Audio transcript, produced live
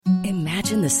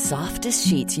Imagine the softest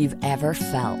sheets you've ever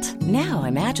felt. Now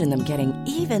imagine them getting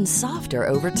even softer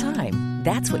over time.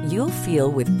 That's what you'll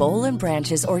feel with Boll &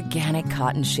 Branch's organic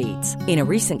cotton sheets. In a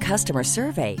recent customer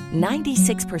survey,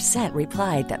 96%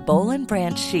 replied that Boll &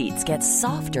 Branch sheets get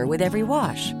softer with every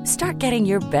wash. Start getting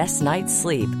your best night's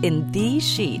sleep in these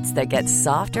sheets that get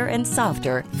softer and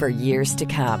softer for years to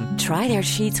come. Try their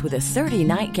sheets with a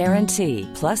 30-night guarantee.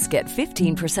 Plus, get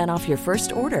 15% off your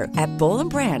first order at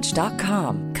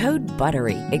bollandbranch.com. Code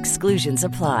BUTTERY. Exclusions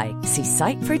apply. See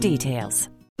site for details.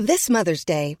 This Mother's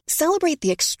Day, celebrate the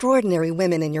extraordinary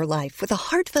women in your life with a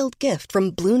heartfelt gift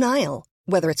from Blue Nile.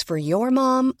 Whether it's for your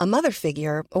mom, a mother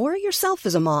figure, or yourself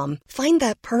as a mom, find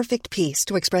that perfect piece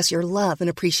to express your love and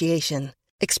appreciation.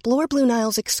 Explore Blue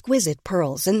Nile's exquisite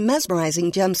pearls and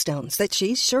mesmerizing gemstones that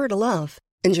she's sure to love.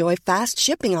 Enjoy fast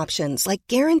shipping options like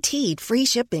guaranteed free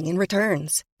shipping and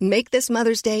returns. Make this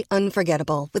Mother's Day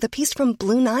unforgettable with a piece from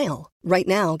Blue Nile. Right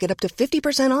now, get up to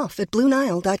 50% off at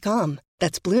BlueNile.com.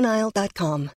 That's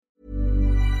BlueNile.com.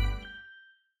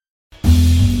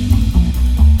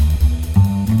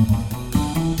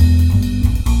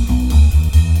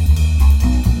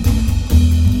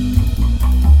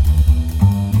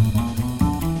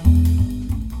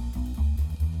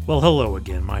 Well, hello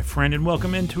again, my friend, and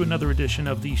welcome into another edition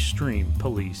of the Stream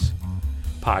Police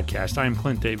podcast. I am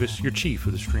Clint Davis, your chief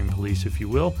of the Stream Police, if you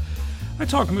will. I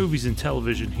talk movies and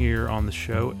television here on the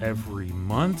show every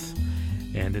month,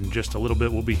 and in just a little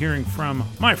bit we'll be hearing from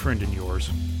my friend and yours,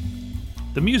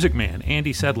 the Music Man,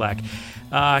 Andy Sedlak.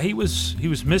 He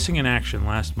was missing in action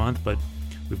last month, but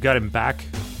we've got him back.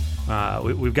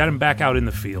 We've got him back out in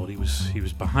the field. He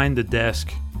was behind the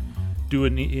desk,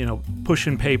 doing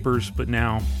pushing papers, but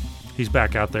now he's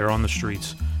back out there on the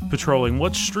streets patrolling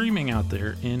what's streaming out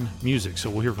there in music. So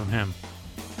we'll hear from him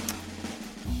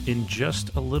in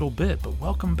just a little bit. But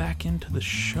welcome back into the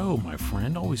show, my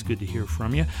friend. Always good to hear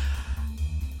from you.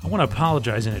 I want to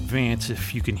apologize in advance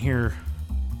if you can hear.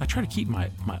 I try to keep my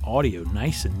audio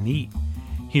nice and neat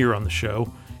here on the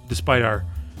show, despite our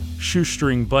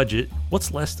shoestring budget.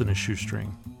 What's less than a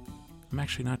shoestring? I'm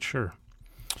actually not sure,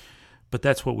 but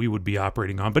that's what we would be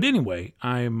operating on. But anyway,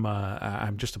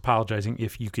 I'm just apologizing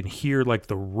if you can hear like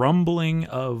the rumbling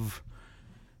of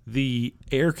the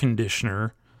air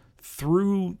conditioner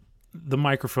through the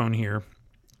microphone here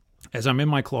as I'm in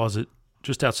my closet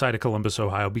just outside of Columbus,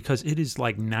 Ohio, because it is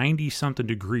like 90-something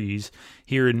degrees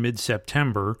here in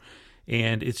mid-September,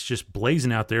 and it's just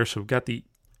blazing out there. So we've got the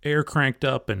air cranked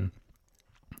up, and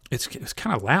it's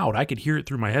kind of loud. I could hear it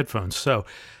through my headphones. So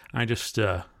I just,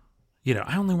 I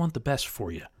only want the best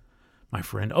for you, my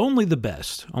friend. Only the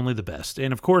best. Only the best.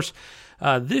 And, of course,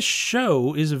 this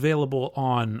show is available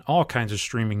on all kinds of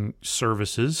streaming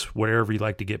services, wherever you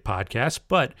like to get podcasts.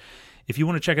 But if you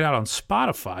want to check it out on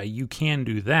Spotify, you can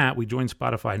do that. We joined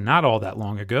Spotify not all that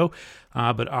long ago.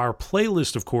 But our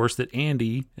playlist, of course, that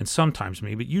Andy, and sometimes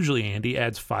me, but usually Andy,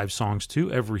 adds 5 songs to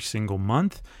every single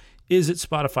month, is at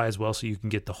Spotify as well. So you can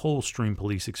get the whole Stream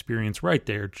Police experience right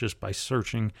there just by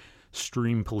searching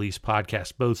Stream Police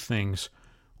Podcast. Both things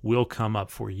will come up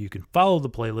for you. You can follow the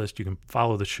playlist, you can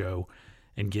follow the show,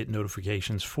 and get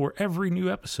notifications for every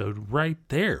new episode right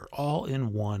there, all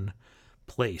in one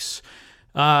place.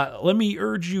 Let me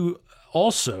urge you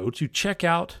also to check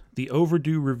out the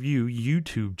Overdue Review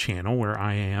YouTube channel where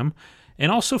I am, and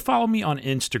also follow me on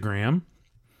Instagram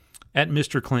at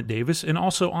Mr. Clint Davis, and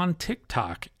also on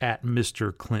TikTok at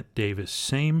Mr. Clint Davis.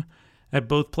 Same at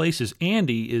both places.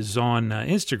 Andy is on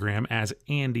Instagram as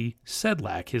Andy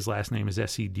Sedlak. His last name is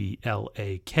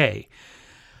Sedlak.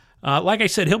 Like I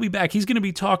said, he'll be back. He's going to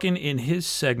be talking in his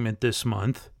segment this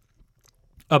month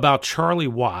about Charlie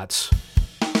Watts,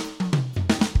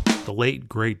 the late,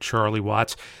 great Charlie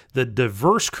Watts, the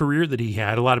diverse career that he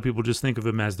had. A lot of people just think of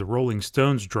him as the Rolling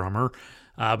Stones drummer,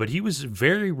 but he was a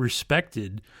very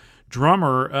respected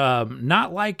drummer,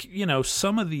 not like,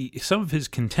 some of his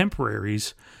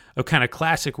contemporaries of kind of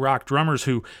classic rock drummers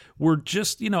who were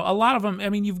just, a lot of them. I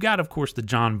mean, you've got, of course, the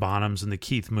John Bonhams and the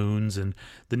Keith Moons and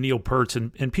the Neil Pearts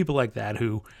and people like that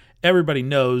who everybody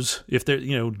knows if they're,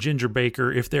 Ginger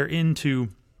Baker, if they're into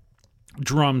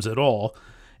drums at all.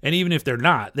 And even if they're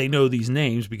not, they know these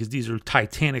names because these are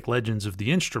titanic legends of the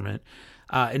instrument.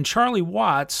 And Charlie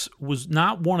Watts was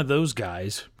not one of those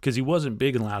guys because he wasn't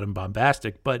big and loud and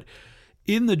bombastic, but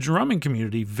in the drumming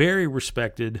community, very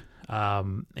respected,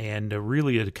 and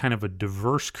really a kind of a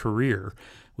diverse career,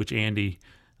 which Andy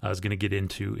is going to get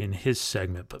into in his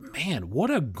segment. But man,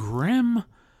 what a grim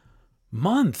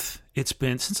month it's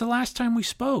been since the last time we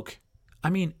spoke. I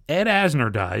mean, Ed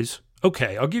Asner dies.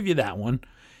 Okay, I'll give you that one.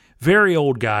 Very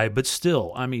old guy, but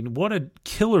still, I mean, what a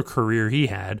killer career he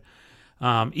had.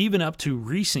 even up to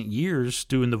recent years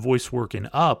doing the voice work in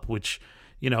Up, which,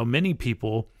 many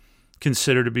people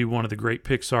consider to be one of the great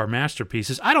Pixar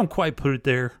masterpieces. I don't quite put it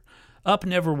there. Up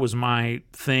never was my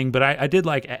thing, but I did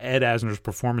like Ed Asner's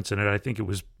performance in it. I think it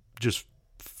was just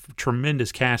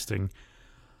tremendous casting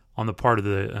on the part of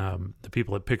the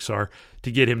people at Pixar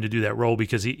to get him to do that role,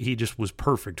 because he just was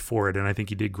perfect for it, and I think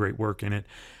he did great work in it.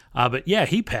 But yeah,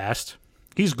 he passed.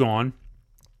 He's gone.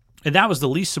 And that was the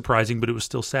least surprising, but it was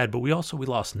still sad. But we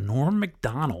lost Norm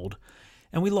Macdonald,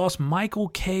 and we lost Michael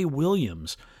K.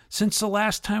 Williams since the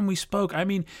last time we spoke. I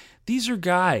mean, these are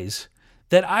guys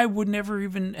that I would never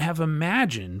even have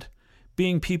imagined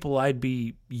being people I'd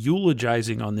be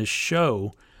eulogizing on this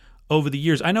show over the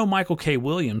years. I know Michael K.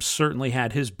 Williams certainly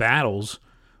had his battles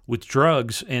with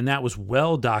drugs, and that was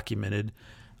well documented.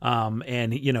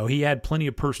 And he had plenty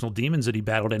of personal demons that he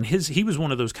battled, and he was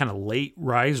one of those kind of late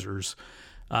risers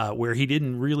where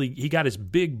he got his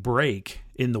big break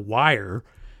in The Wire,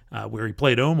 where he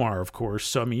played Omar, of course.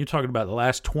 So, I mean, you're talking about the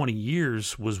last 20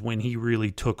 years was when he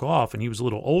really took off, and he was a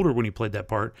little older when he played that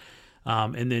part.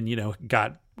 And then,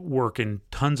 got work in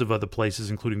tons of other places,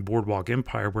 including Boardwalk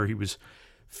Empire, where he was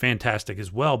fantastic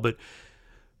as well. But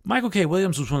Michael K.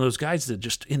 Williams was one of those guys that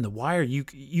just in The Wire,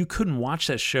 you couldn't watch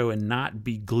that show and not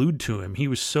be glued to him. He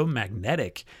was so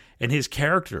magnetic, and his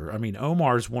character, I mean,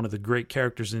 Omar is one of the great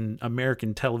characters in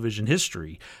American television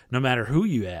history, no matter who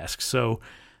you ask. So,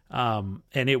 and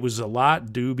it was a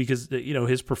lot due because,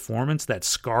 his performance, that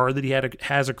scar that he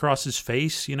has across his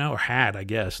face, or had, I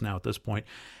guess now at this point,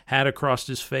 had across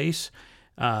his face,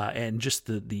 and just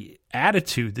the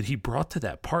attitude that he brought to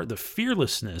that part, the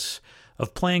fearlessness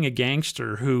of playing a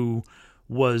gangster who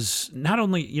was not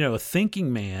only, a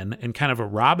thinking man and kind of a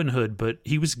Robin Hood, but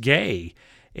he was gay.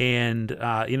 And,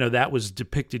 that was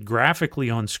depicted graphically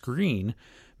on screen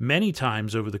many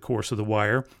times over the course of The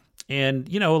Wire.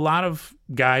 And, a lot of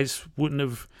guys wouldn't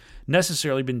have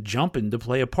necessarily been jumping to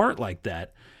play a part like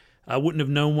that. I wouldn't have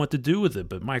known what to do with it.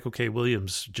 But Michael K.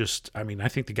 Williams I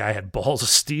think the guy had balls of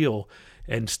steel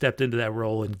and stepped into that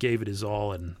role and gave it his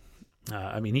all. And,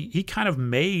 he kind of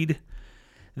made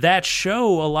that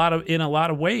show in a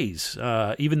lot of ways,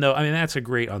 even though, that's a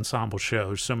great ensemble show.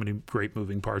 There's so many great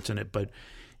moving parts in it. But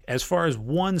as far as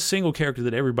one single character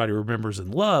that everybody remembers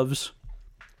and loves,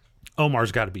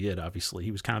 Omar's got to be it, obviously.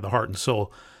 He was kind of the heart and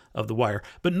soul of The Wire.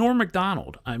 But Norm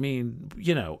Macdonald,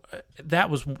 that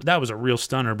was a real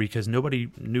stunner because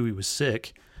nobody knew he was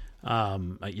sick.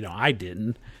 I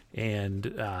didn't.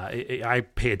 And I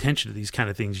pay attention to these kind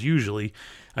of things usually.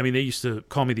 They used to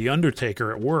call me the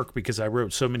Undertaker at work because I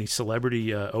wrote so many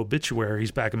celebrity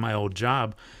obituaries back in my old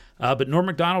job. But Norm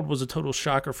Macdonald was a total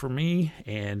shocker for me,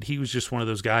 and he was just one of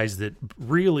those guys that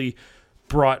really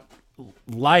brought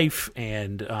life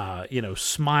and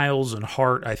smiles and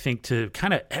heart, I think, to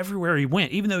kind of everywhere he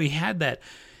went. Even though he had that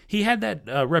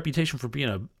reputation for being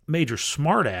a major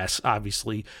smartass,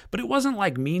 obviously, but it wasn't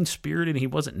like mean-spirited. He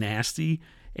wasn't nasty,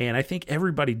 and I think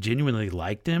everybody genuinely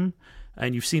liked him.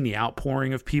 And you've seen the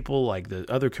outpouring of people, like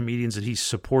the other comedians that he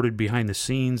supported behind the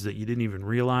scenes that you didn't even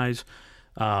realize.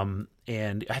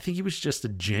 And I think he was just a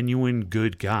genuine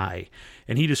good guy.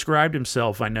 And he described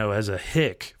himself, I know, as a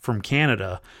hick from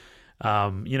Canada.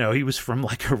 He was from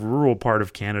like a rural part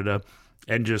of Canada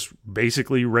and just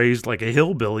basically raised like a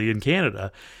hillbilly in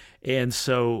Canada. And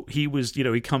so he was,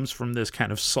 he comes from this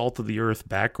kind of salt of the earth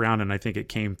background, and I think it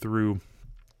came through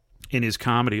in his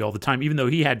comedy all the time, even though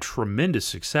he had tremendous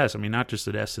success. Not just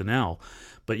at SNL,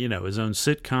 but, his own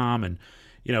sitcom and,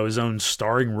 his own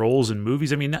starring roles in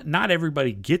movies. Not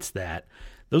everybody gets that.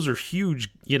 Those are huge,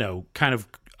 kind of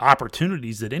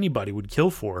opportunities that anybody would kill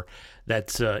for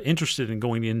that's interested in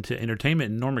going into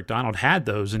entertainment. And Norm Macdonald had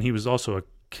those, and he was also a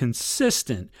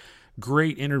consistent,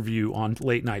 great interview on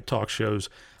late night talk shows.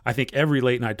 I think every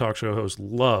late night talk show host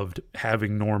loved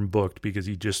having Norm booked because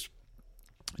he just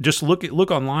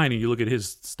look online and you look at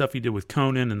his stuff he did with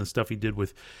Conan and the stuff he did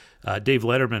with Dave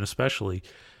Letterman especially.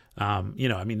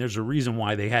 There's a reason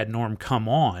why they had Norm come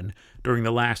on during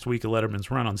the last week of Letterman's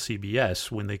run on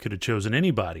CBS when they could have chosen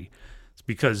anybody. It's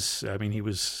because, he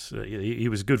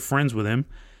was good friends with him,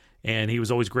 and he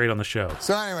was always great on the show.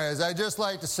 So anyways, I'd just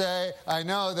like to say, I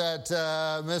know that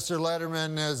Mr.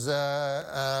 Letterman is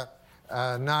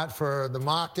not for the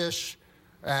mawkish,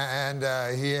 and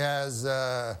he has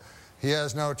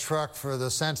no truck for the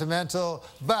sentimental,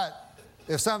 but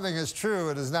if something is true,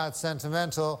 it is not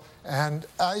sentimental, and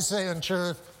I say in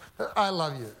truth, I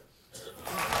love you.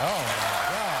 Oh, my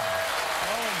God.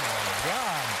 Oh, my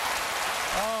God.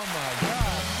 Oh, my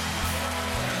God.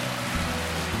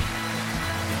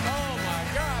 Oh, my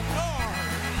God. Norm.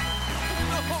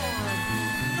 Norm.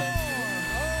 Norm.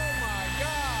 Oh, my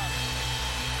God.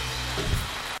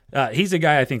 He's a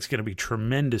guy I think is going to be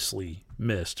tremendously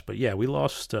missed. But yeah, we've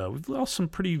lost some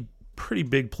pretty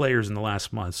big players in the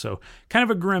last month. So kind of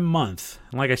a grim month.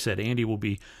 And like I said, Andy will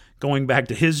be going back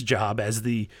to his job as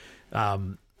the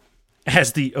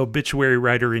obituary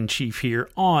writer-in-chief here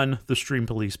on the Stream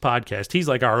Police podcast. He's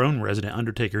like our own resident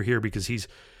undertaker here because he's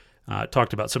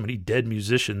talked about so many dead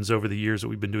musicians over the years that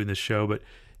we've been doing this show, but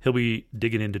he'll be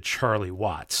digging into Charlie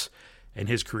Watts and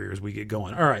his career as we get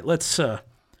going. All right, let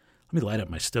me light up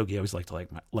my stogie. I always like to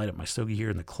light up my stogie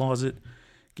here in the closet,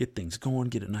 get things going,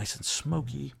 get it nice and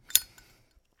smoky.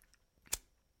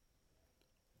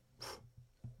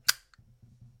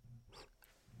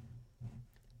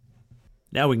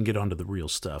 Now we can get on to the real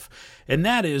stuff, and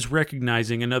that is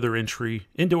recognizing another entry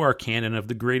into our canon of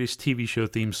the greatest TV show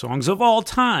theme songs of all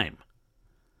time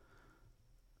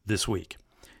this week.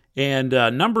 And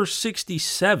number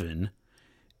 67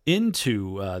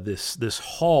 into this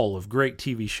hall of great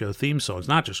TV show theme songs,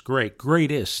 not just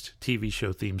greatest TV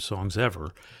show theme songs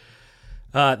ever.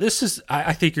 This is,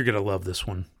 I think you're going to love this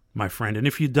one, my friend, and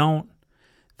if you don't,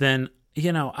 then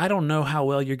I don't know how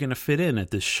well you're going to fit in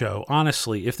at this show.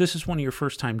 Honestly, if this is one of your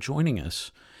first time joining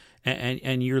us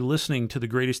and you're listening to the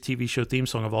greatest TV show theme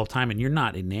song of all time and you're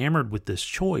not enamored with this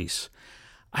choice,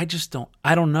 I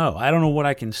don't know. I don't know what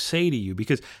I can say to you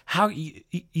because how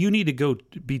you need to go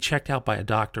be checked out by a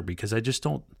doctor because I just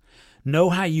don't know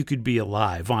how you could be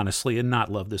alive, honestly, and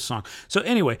not love this song. So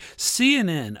anyway,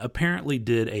 CNN apparently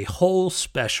did a whole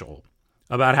special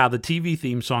about how the TV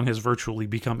theme song has virtually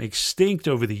become extinct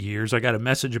over the years. I got a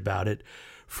message about it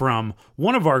from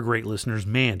one of our great listeners,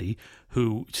 Mandy,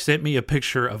 who sent me a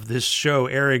picture of this show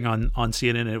airing on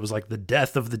CNN, and it was like the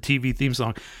death of the TV theme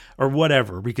song or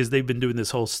whatever, because they've been doing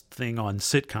this whole thing on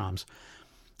sitcoms.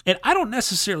 And I don't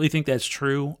necessarily think that's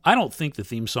true. I don't think the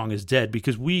theme song is dead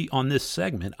because on this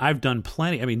segment, I've done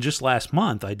plenty. I mean, just last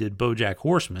month, I did BoJack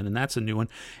Horseman, and that's a new one.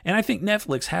 And I think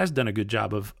Netflix has done a good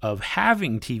job of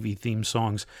having TV theme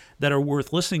songs that are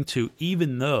worth listening to,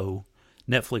 even though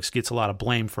Netflix gets a lot of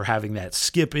blame for having that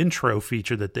skip intro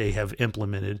feature that they have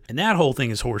implemented. And that whole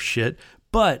thing is horse shit.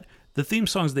 But the theme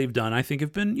songs they've done, I think,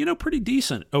 have been, pretty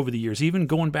decent over the years, even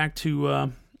going back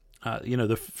to,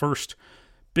 the first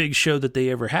big show that they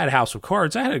ever had, House of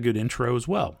Cards. I had a good intro as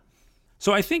well.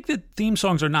 So I think that theme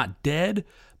songs are not dead,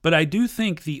 but I do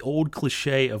think the old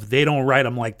cliche of they don't write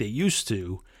them like they used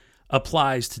to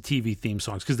applies to TV theme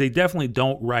songs because they definitely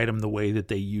don't write them the way that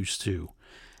they used to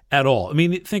at all. I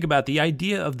mean, think about the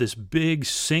idea of this big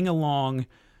sing-along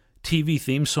TV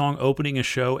theme song opening a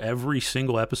show every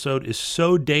single episode is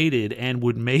so dated and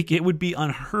would be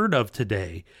unheard of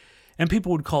today. And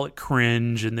people would call it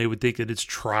cringe, and they would think that it's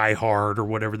try hard or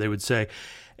whatever they would say.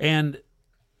 And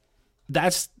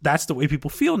that's the way people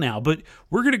feel now. But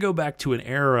we're going to go back to an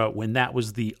era when that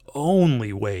was the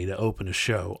only way to open a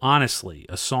show. Honestly,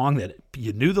 a song that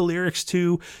you knew the lyrics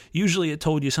to. Usually it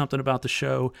told you something about the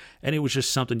show, and it was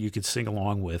just something you could sing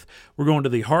along with. We're going to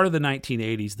the heart of the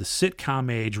 1980s, the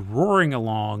sitcom age, roaring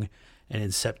along. And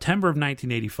in September of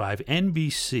 1985,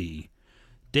 NBC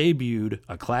debuted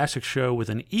a classic show with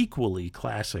an equally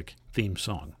classic theme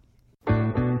song.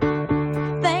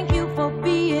 Thank you for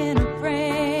being a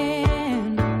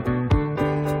friend.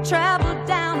 Travel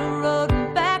down the road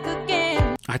and back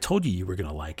again. I told you were going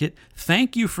to like it.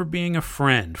 Thank You for Being a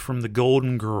Friend from the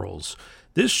Golden Girls.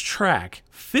 This track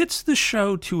fits the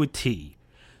show to a T.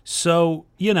 So,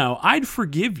 I'd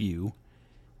forgive you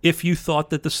if you thought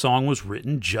that the song was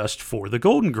written just for the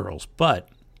Golden Girls, but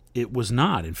it was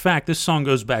not. In fact, this song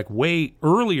goes back way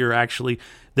earlier, actually,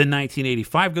 than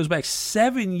 1985. It goes back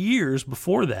 7 years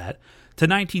before that to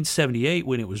 1978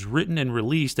 when it was written and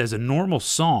released as a normal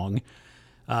song,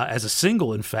 as a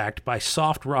single, in fact, by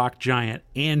soft rock giant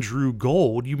Andrew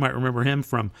Gold. You might remember him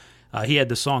from, he had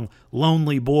the song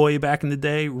Lonely Boy back in the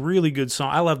day. Really good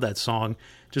song. I love that song.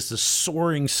 Just a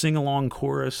soaring sing-along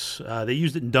chorus. They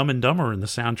used it in Dumb and Dumber in the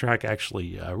soundtrack,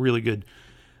 actually. Really good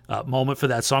moment for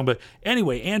that song. But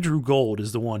anyway, Andrew Gold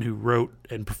is the one who wrote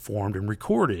and performed and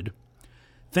recorded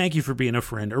Thank You for Being a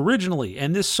Friend originally.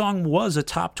 And this song was a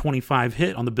top 25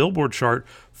 hit on the Billboard chart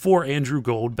for Andrew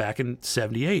Gold back in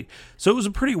 78. So it was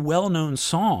a pretty well-known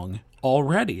song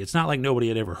already. It's not like nobody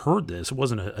had ever heard this. It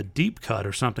wasn't a deep cut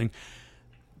or something.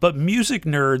 But music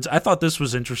nerds, I thought this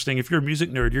was interesting. If you're a music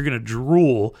nerd, you're going to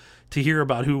drool to hear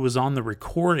about who was on the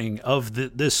recording of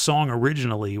this song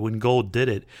originally when Gold did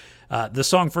it. The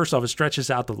song, first off, it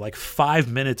stretches out to like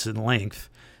 5 minutes in length,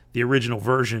 the original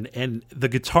version, and the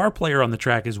guitar player on the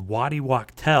track is Waddy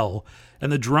Wachtel,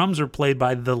 and the drums are played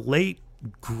by the late,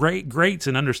 great's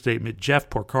an understatement, Jeff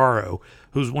Porcaro,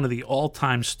 who's one of the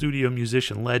all-time studio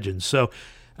musician legends. So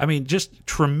I mean, just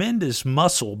tremendous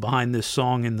muscle behind this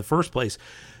song in the first place.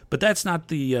 But that's not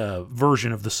the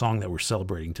version of the song that we're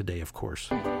celebrating today, of course.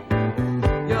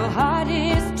 Your heart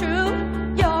is true,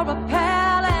 you're a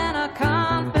pal and a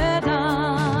confidant.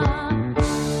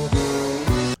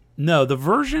 No, the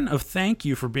version of Thank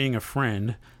You for Being a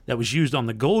Friend that was used on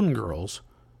the Golden Girls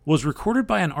was recorded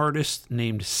by an artist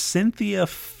named Cynthia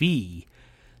Fee.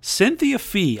 Cynthia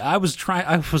Fee. I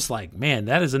was like, man,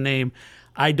 that is a name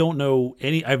I don't know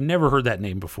I've never heard that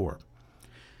name before.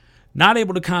 Not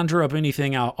able to conjure up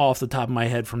anything out off the top of my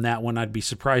head from that one. I'd be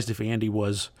surprised if Andy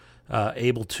was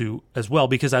able to as well,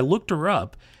 because I looked her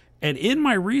up, and in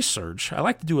my research, I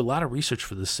like to do a lot of research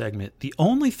for this segment, the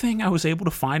only thing I was able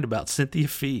to find about Cynthia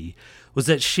Fee was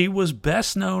that she was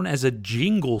best known as a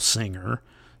jingle singer.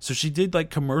 So she did like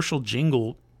commercial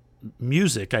jingle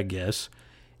music, I guess,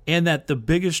 and that the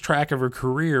biggest track of her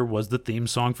career was the theme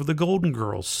song for the Golden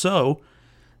Girls. So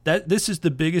this is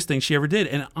the biggest thing she ever did.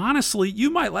 And honestly,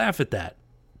 you might laugh at that.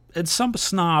 And some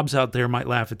snobs out there might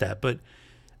laugh at that. But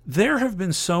there have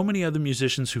been so many other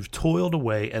musicians who've toiled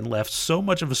away and left so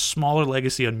much of a smaller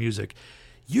legacy on music.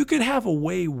 You could have a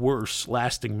way worse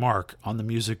lasting mark on the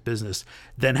music business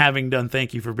than having done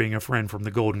Thank You for Being a Friend from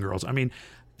the Golden Girls. I mean,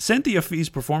 Cynthia Fee's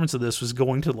performance of this was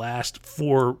going to last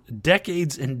for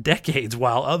decades and decades,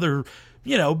 while other,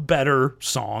 better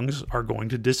songs are going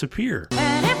to disappear.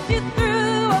 And if you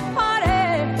threw a party,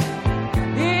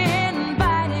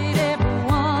 invited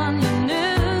everyone you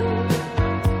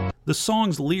knew. The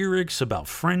song's lyrics about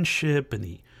friendship and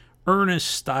the earnest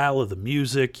style of the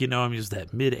music, it was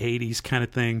that mid-'80s kind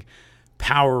of thing.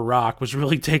 Power rock was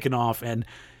really taking off, and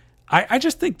I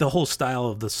just think the whole style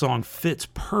of the song fits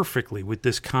perfectly with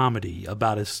this comedy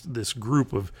about this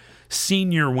group of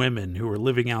senior women who are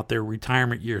living out their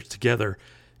retirement years together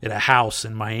at a house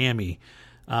in Miami.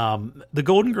 The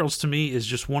Golden Girls, to me, is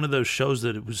just one of those shows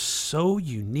that it was so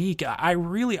unique. I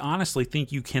really honestly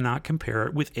think you cannot compare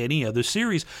it with any other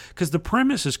series, because the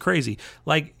premise is crazy.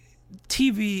 Like,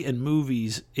 TV and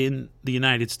movies in the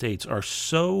United States are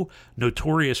so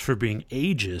notorious for being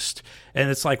ageist, and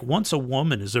it's like once a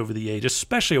woman is over the age,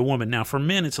 especially a woman. Now, for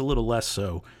men, it's a little less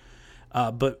so,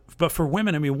 but for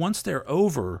women, I mean, once they're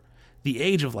over the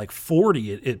age of like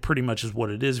 40, it pretty much is what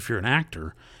it is. If you're an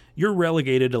actor, you're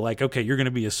relegated to like, okay, you're going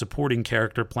to be a supporting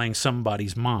character playing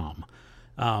somebody's mom,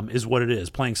 is what it is,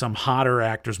 playing some hotter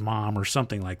actor's mom or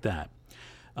something like that,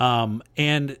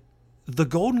 and the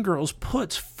Golden Girls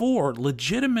puts 4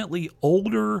 legitimately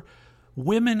older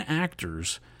women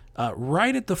actors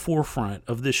right at the forefront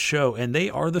of this show, and they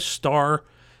are the star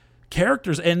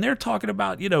characters, and they're talking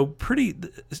about, pretty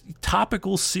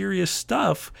topical, serious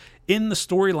stuff in the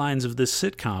storylines of this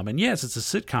sitcom. And yes, it's a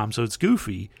sitcom, so it's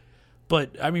goofy,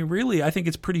 but I mean, really, I think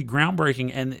it's pretty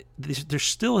groundbreaking, and there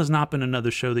still has not been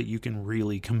another show that you can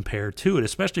really compare to it,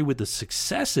 especially with the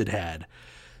success it had.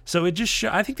 So it just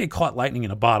I think they caught lightning in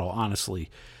a bottle,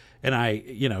 honestly. And I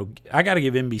got to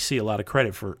give NBC a lot of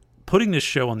credit for putting this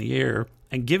show on the air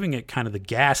and giving it kind of the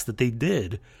gas that they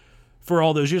did for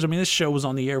all those years. I mean, this show was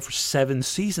on the air for 7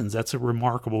 seasons. That's a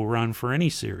remarkable run for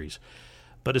any series.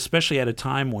 But especially at a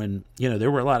time when,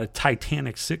 there were a lot of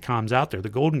Titanic sitcoms out there, the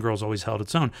Golden Girls always held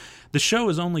its own. The show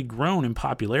has only grown in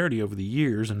popularity over the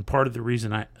years, and part of the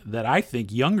reason that I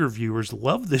think younger viewers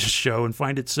love this show and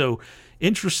find it so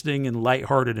interesting and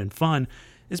lighthearted and fun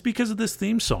is because of this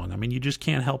theme song. I mean, you just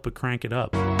can't help but crank it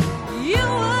up. You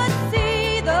would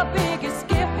see the biggest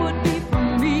gift would be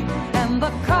from me, and the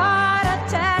card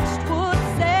attached would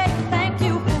say, thank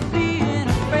you for being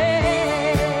a friend.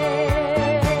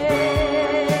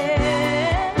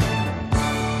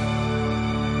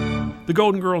 The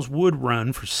Golden Girls would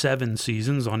run for 7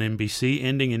 seasons on NBC,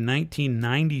 ending in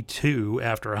 1992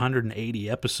 after 180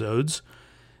 episodes.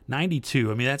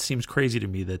 92, I mean, that seems crazy to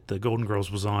me that the Golden Girls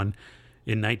was on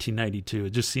in 1992.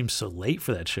 It just seems so late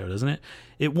for that show, doesn't it?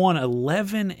 It won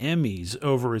 11 Emmys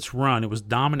over its run. It was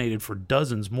nominated for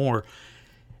dozens more.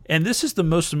 And this is the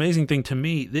most amazing thing to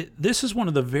me. This is one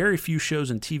of the very few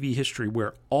shows in TV history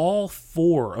where all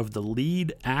 4 of the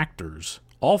lead actors,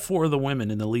 all 4 of the women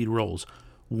in the lead roles,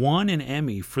 won an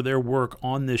Emmy for their work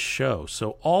on this show.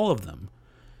 So all of them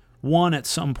won at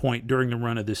some point during the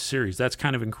run of this series. That's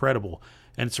kind of incredible.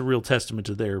 And it's a real testament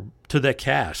to that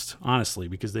cast, honestly,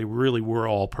 because they really were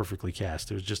all perfectly cast.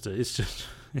 It's just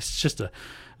a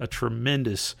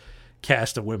tremendous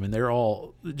cast of women. They're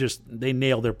all they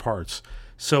nail their parts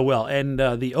so well. And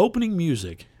the opening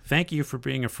music, Thank You for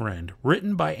Being a Friend,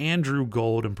 written by Andrew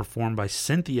Gold and performed by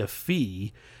Cynthia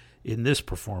Fee in this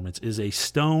performance, is a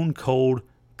stone cold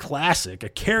classic, a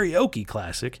karaoke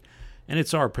classic, and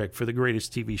it's our pick for the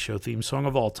greatest TV show theme song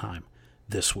of all time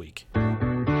this week.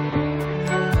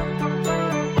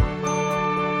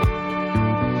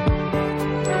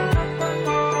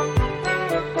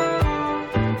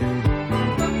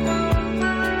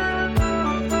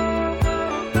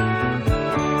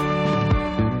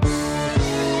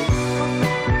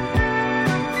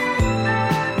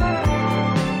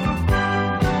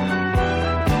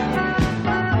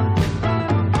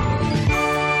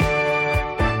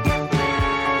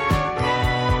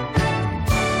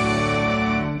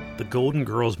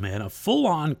 and a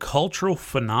full-on cultural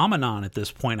phenomenon at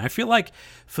this point. I feel like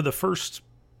for the first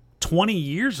 20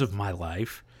 years of my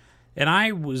life, and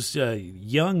I was a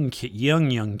young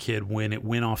kid when it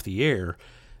went off the air,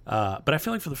 but I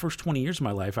feel like for the first 20 years of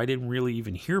my life, I didn't really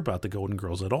even hear about the Golden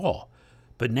Girls at all.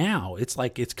 But now it's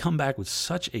like it's come back with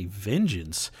such a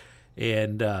vengeance,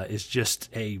 and it's just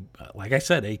like I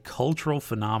said, a cultural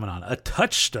phenomenon, a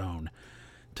touchstone,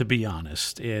 to be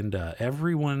honest. And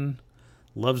everyone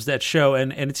loves that show,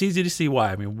 and it's easy to see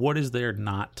why. I mean, what is there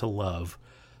not to love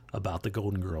about the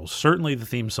Golden Girls? Certainly the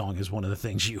theme song is one of the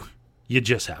things you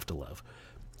just have to love.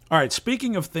 All right,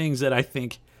 speaking of things that I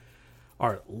think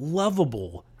are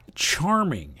lovable,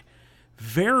 charming,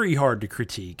 very hard to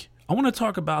critique, I want to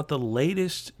talk about the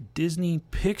latest Disney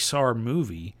Pixar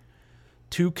movie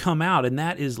to come out, and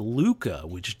that is Luca,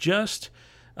 which just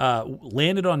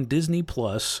landed on Disney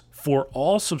Plus for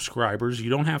all subscribers. You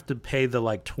don't have to pay the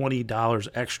like $20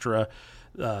 extra,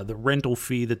 the rental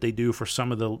fee that they do for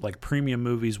some of the like premium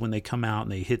movies when they come out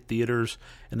and they hit theaters,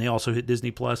 and they also hit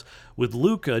Disney Plus. With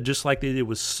Luca, just like they did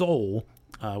with Soul,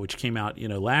 which came out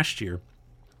last year,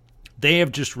 they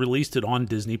have just released it on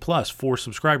Disney Plus for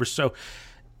subscribers. So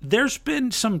there's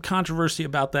been some controversy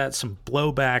about that, some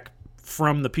blowback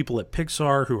from the people at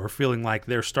Pixar who are feeling like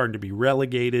they're starting to be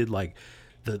relegated, like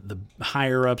the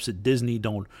higher ups at Disney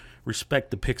don't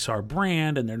respect the Pixar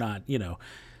brand, and they're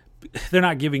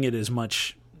not giving it as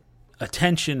much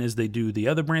attention as they do the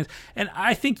other brands. And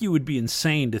I think you would be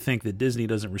insane to think that Disney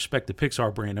doesn't respect the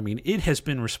Pixar brand. I mean, it has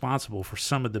been responsible for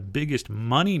some of the biggest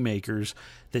money makers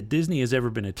that Disney has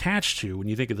ever been attached to. When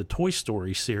you think of the Toy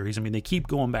Story series, I mean, they keep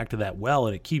going back to that well,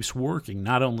 and it keeps working,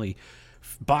 not only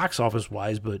box office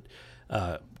wise, but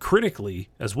critically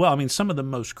as well. I mean, some of the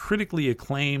most critically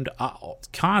acclaimed,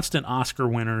 constant Oscar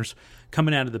winners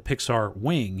coming out of the Pixar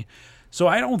wing. So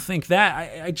I don't think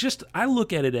that. I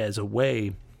look at it as a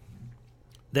way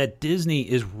that Disney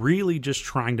is really just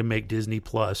trying to make Disney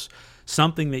Plus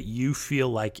something that you feel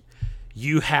like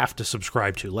you have to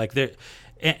subscribe to. Like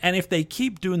and if they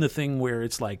keep doing the thing where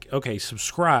it's like, okay,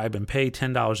 subscribe and pay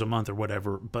 $10 a month or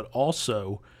whatever, but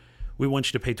also we want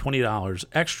you to pay $20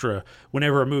 extra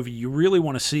whenever a movie you really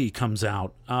want to see comes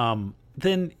out,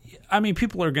 then, I mean,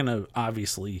 people are going to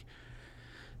obviously...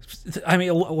 I mean,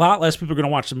 a lot less people are going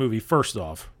to watch the movie first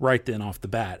off, right then off the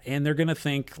bat. And they're going to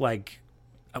think, like,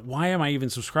 why am I even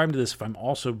subscribing to this if I'm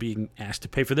also being asked to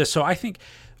pay for this? So I think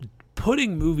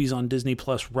putting movies on Disney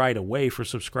Plus right away for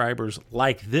subscribers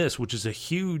like this, which is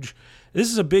this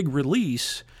is a big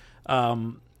release.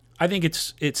 I think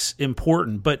it's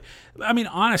important. But, I mean,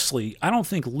 honestly, I don't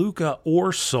think Luca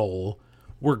or Soul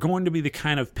were going to be the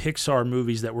kind of Pixar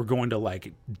movies that were going to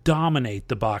like dominate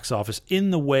the box office in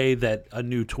the way that a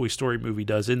new Toy Story movie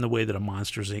does, in the way that a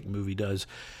Monsters Inc. movie does,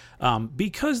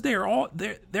 because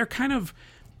they're kind of...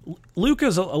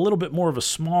 Luca's a little bit more of a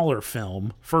smaller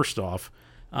film, first off,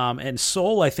 and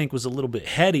Soul, I think, was a little bit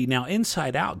heady. Now,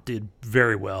 Inside Out did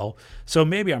very well, so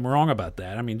maybe I'm wrong about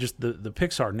that. I mean, just the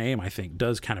Pixar name, I think,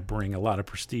 does kind of bring a lot of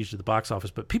prestige to the box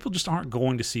office, but people just aren't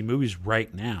going to see movies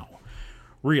right now,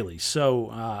 really. So,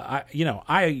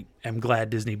 I am glad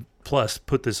Disney Plus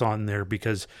put this on there,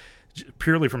 because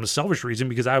purely from a selfish reason,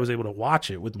 because I was able to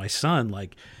watch it with my son,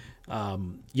 like,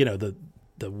 the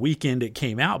weekend it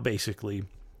came out, basically.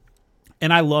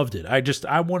 And I loved it.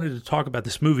 I wanted to talk about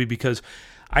this movie because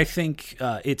I think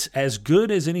it's as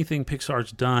good as anything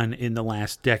Pixar's done in the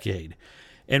last decade.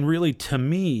 And really, to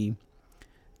me,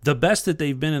 the best that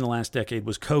they've been in the last decade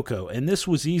was Coco. And this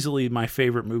was easily my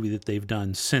favorite movie that they've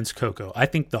done since Coco. I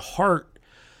think the heart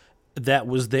that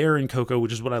was there in Coco,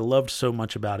 which is what I loved so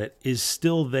much about it, is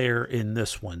still there in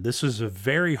this one. This is a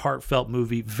very heartfelt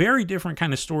movie, very different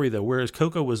kind of story, though, whereas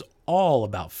Coco was all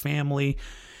about family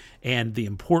and the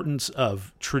importance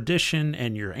of tradition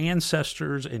and your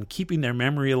ancestors and keeping their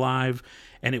memory alive.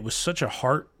 And it was such a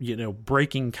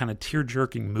heart-breaking, kind of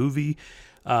tear-jerking movie,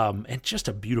 and just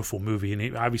a beautiful movie.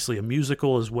 And obviously a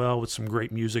musical as well with some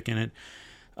great music in it.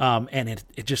 And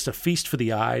it just a feast for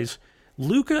the eyes.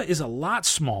 Luca is a lot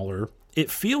smaller.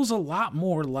 It feels a lot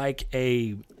more like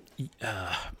a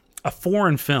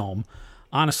foreign film,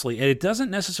 honestly. And it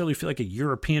doesn't necessarily feel like a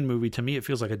European movie. To me, it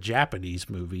feels like a Japanese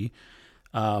movie.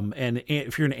 And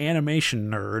if you're an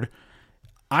animation nerd,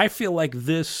 I feel like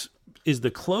this is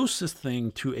the closest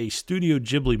thing to a Studio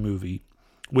Ghibli movie,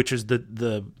 which is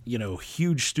the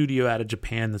huge studio out of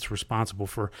Japan that's responsible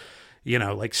for,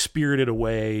 like Spirited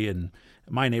Away and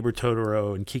My Neighbor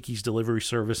Totoro and Kiki's Delivery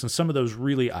Service and some of those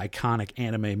really iconic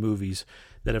anime movies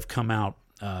that have come out,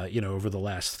 over the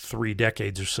last 3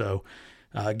 decades or so.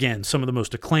 Again, some of the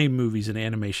most acclaimed movies in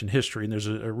animation history, and there's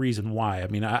a reason why. I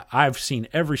mean, I've seen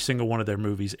every single one of their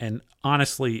movies, and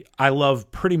honestly, I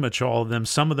love pretty much all of them,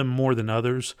 some of them more than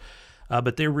others,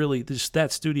 but they're really,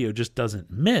 that studio just doesn't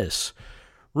miss,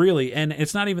 really. And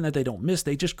it's not even that they don't miss,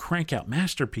 they just crank out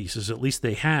masterpieces, at least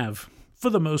they have, for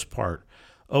the most part,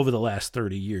 over the last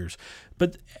 30 years.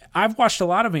 But I've watched a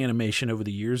lot of animation over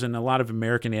the years, and a lot of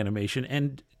American animation,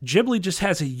 and Ghibli just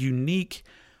has a unique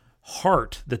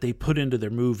heart that they put into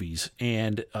their movies,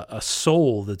 and a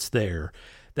soul that's there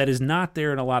that is not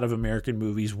there in a lot of American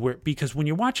movies, because when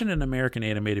you're watching an American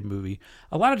animated movie,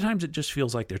 a lot of times it just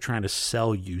feels like they're trying to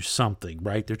sell you something,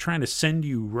 right? They're trying to send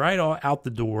you right out the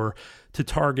door to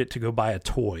Target to go buy a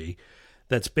toy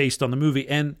that's based on the movie.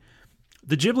 And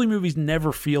the Ghibli movies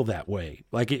never feel that way.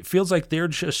 Like, it feels like they're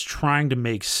just trying to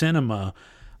make cinema,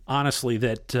 honestly,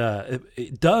 that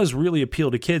it does really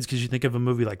appeal to kids, because you think of a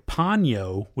movie like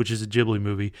Ponyo, which is a Ghibli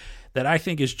movie, that I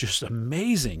think is just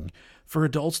amazing for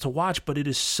adults to watch, but it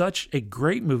is such a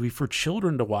great movie for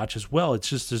children to watch as well. It's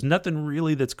just, there's nothing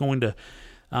really that's going to,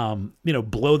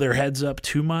 blow their heads up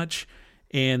too much,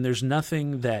 and there's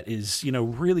nothing that is,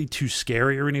 really too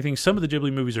scary or anything. Some of the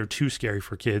Ghibli movies are too scary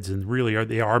for kids, and really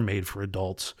they are made for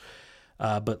adults.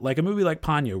 But like a movie like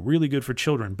Ponyo, really good for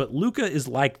children. But Luca is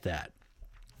like that.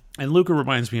 And Luca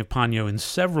reminds me of Ponyo in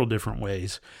several different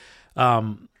ways.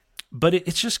 But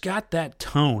it's just got that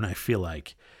tone, I feel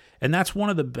like. And that's one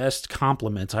of the best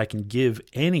compliments I can give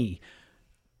any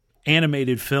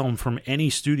animated film from any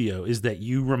studio, is that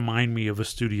you remind me of a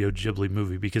Studio Ghibli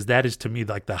movie, because that is, to me,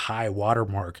 like the high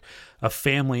watermark of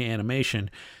family animation.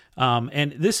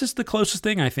 And this is the closest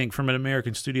thing, I think, from an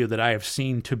American studio that I have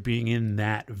seen to being in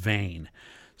that vein.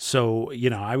 So,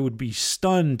 I would be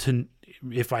stunned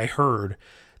if I heard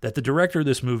that the director of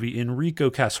this movie, Enrico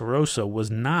Casarosa,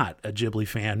 was not a Ghibli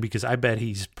fan, because I bet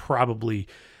he's probably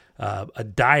a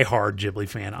diehard Ghibli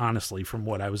fan, honestly, from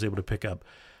what I was able to pick up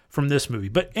from this movie.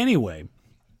 But anyway,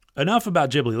 enough about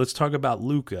Ghibli. Let's talk about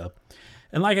Luca.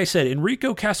 And like I said,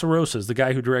 Enrico Casarosa is the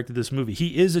guy who directed this movie.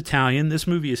 He is Italian. This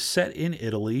movie is set in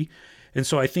Italy. And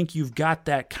so I think you've got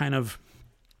that kind of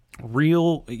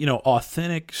real,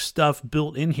 authentic stuff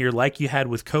built in here, like you had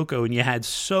with Coco, and you had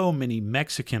so many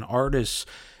Mexican artists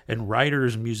and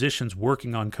writers, musicians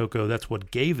working on Coco. That's what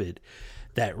gave it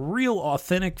that real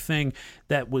authentic thing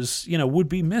that was, would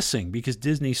be missing, because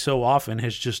Disney so often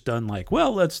has just done like,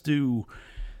 well, let's do,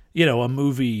 a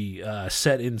movie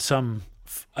set in some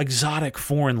exotic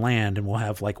foreign land, and we'll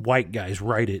have like white guys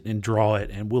write it and draw it,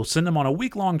 and we'll send them on a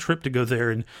week-long trip to go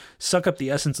there and suck up the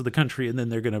essence of the country, and then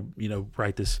they're going to,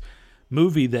 write this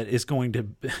movie that is going to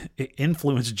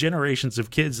influence generations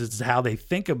of kids as to how they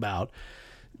think about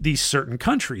these certain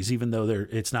countries, even though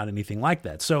it's not anything like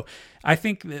that. So I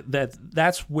think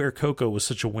that's where Coco was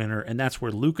such a winner, and that's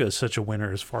where Luca is such a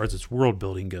winner as far as its world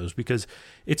building goes, because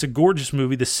it's a gorgeous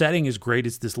movie. The setting is great.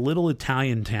 It's this little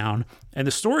Italian town, and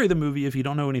the story of the movie, if you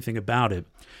don't know anything about it,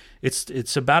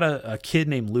 it's about a kid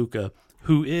named Luca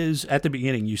who is, at the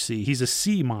beginning, you see, he's a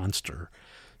sea monster.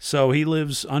 So he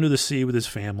lives under the sea with his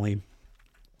family,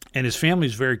 and his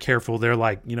family's very careful. They're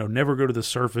like, never go to the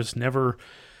surface, never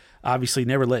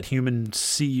let humans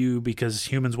see you, because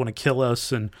humans want to kill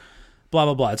us, and blah,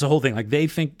 blah, blah. It's a whole thing. Like, they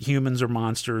think humans are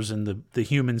monsters, and the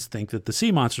humans think that the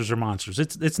sea monsters are monsters.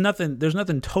 It's nothing. There's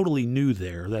nothing totally new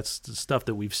there. That's the stuff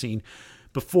that we've seen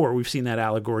before. We've seen that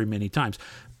allegory many times.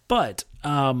 But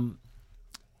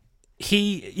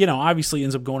he, obviously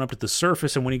ends up going up to the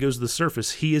surface, and when he goes to the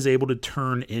surface, he is able to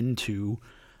turn into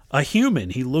a human.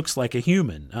 He looks like a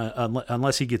human,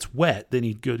 unless he gets wet. Then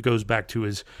he goes back to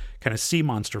his kind of sea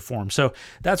monster form. So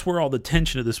that's where all the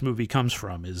tension of this movie comes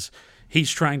from, is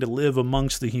he's trying to live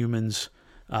amongst the humans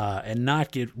and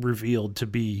not get revealed to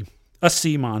be a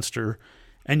sea monster.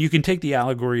 And you can take the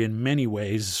allegory in many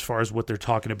ways as far as what they're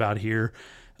talking about here.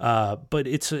 But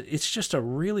it's just a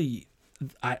really,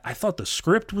 I thought the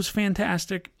script was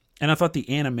fantastic, and I thought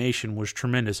the animation was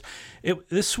tremendous.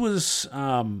 This was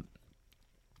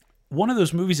one of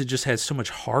those movies that just has so much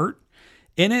heart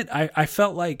in it. I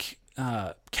felt like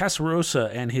Casarosa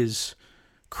and his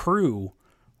crew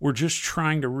were just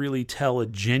trying to really tell a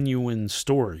genuine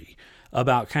story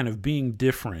about kind of being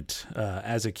different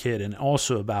as a kid, and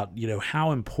also about,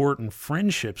 how important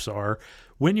friendships are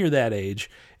when you're that age,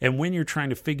 and when you're trying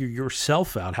to figure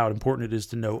yourself out, how important it is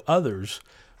to know others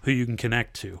who you can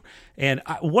connect to. And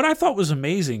what I thought was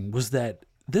amazing was that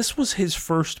this was his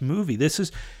first movie.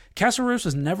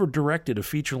 Casarosa's never directed a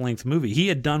feature-length movie. He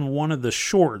had done one of the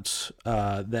shorts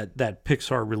that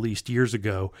Pixar released years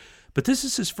ago, but this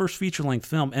is his first feature-length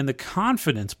film, and the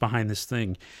confidence behind this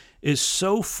thing is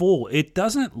so full. It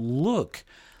doesn't look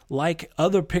like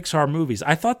other Pixar movies.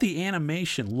 I thought the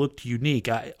animation looked unique,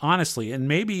 honestly, and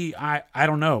maybe, I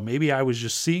don't know, maybe I was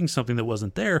just seeing something that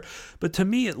wasn't there, but to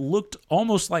me it looked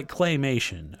almost like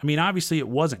claymation. I mean, obviously it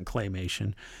wasn't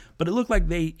claymation, but it looked like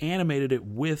they animated it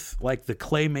with like the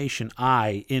claymation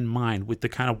eye in mind, with the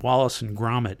kind of Wallace and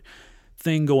Gromit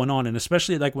thing going on, and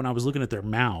especially like when I was looking at their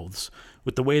mouths,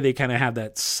 with the way they kind of have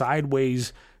that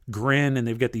sideways grin, and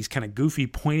they've got these kind of goofy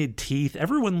pointed teeth.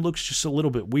 Everyone looks just a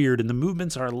little bit weird, and the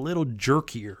movements are a little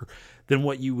jerkier than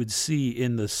what you would see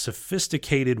in the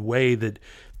sophisticated way that,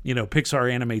 you know,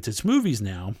 Pixar animates its movies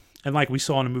now. And like we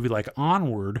saw in a movie like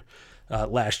Onward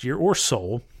last year, or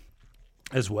Soul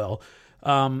as well,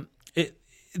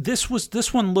 this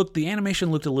one looked, the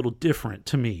animation looked a little different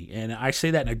to me, and I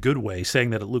say that in a good way, saying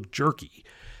that it looked jerky.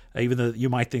 Even though you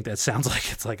might think that sounds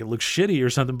like it looks shitty or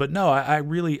something, but no,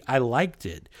 I liked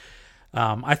it.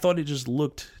 I thought it just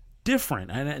looked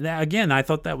different, and again, I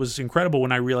thought that was incredible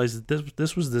when I realized that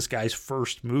this was this guy's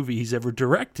first movie he's ever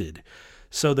directed.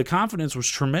 So the confidence was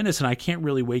tremendous, and I can't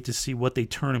really wait to see what they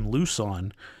turn him loose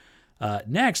on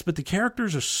next. But the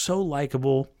characters are so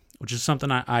likable, which is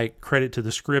something I credit to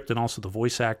the script and also the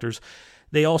voice actors.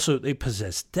 They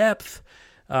possess depth.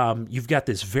 You've got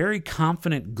this very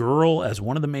confident girl as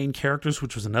one of the main characters,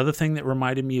 which was another thing that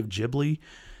reminded me of Ghibli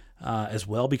as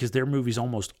well, because their movies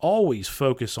almost always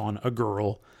focus on a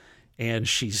girl, and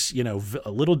she's, you know,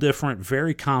 a little different,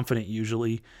 very confident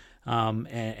usually,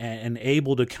 and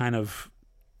able to kind of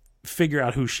figure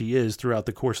out who she is throughout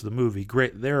the course of the movie.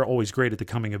 Great, they're always great at the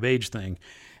coming of age thing,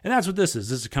 and that's what this is.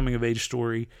 This is a coming of age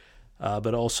story,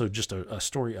 but also just a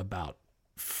story about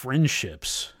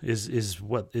friendships is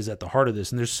what is at the heart of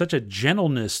this. And there's such a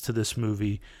gentleness to this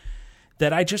movie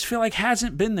that I just feel like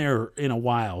hasn't been there in a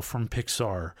while from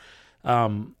Pixar.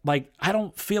 Like, I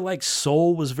don't feel like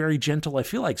Soul was very gentle. I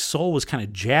feel like Soul was kind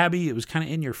of jabby. It was kind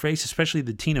of in your face, especially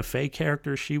the Tina Fey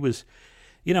character. She was,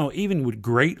 you know, even would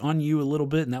grate on you a little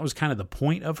bit, and that was kind of the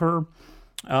point of her.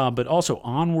 But also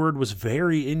Onward was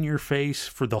very in your face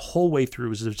for the whole way through. It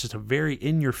was just a very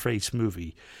in your face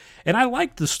movie. And I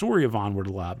liked the story of Onward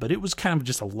a lot, but it was kind of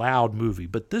just a loud movie.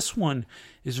 But this one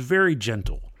is very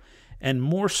gentle, and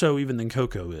more so even than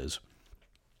Coco is.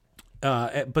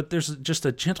 But there's just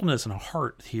a gentleness and a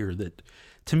heart here that,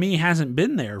 to me, hasn't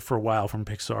been there for a while from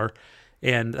Pixar.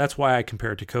 And that's why I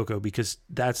compare it to Coco, because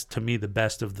that's, to me, the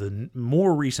best of the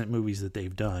more recent movies that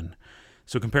they've done.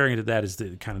 So comparing it to that is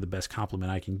kind of the best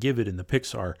compliment I can give it in the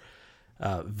Pixar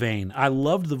vein. I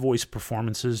loved the voice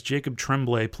performances. Jacob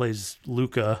Tremblay plays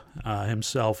Luca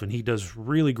himself, and he does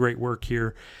really great work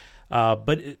here.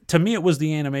 But to me, it was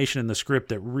the animation and the script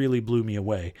that really blew me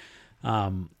away.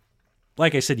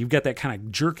 Like I said, you've got that kind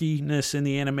of jerkiness in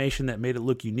the animation that made it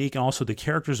look unique, and also the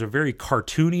characters are very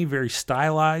cartoony, very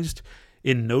stylized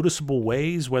in noticeable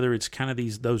ways, whether it's kind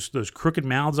of those crooked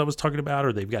mouths I was talking about,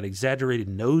 or they've got exaggerated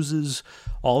noses.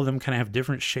 All of them kind of have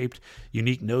different shaped,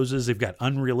 unique noses. They've got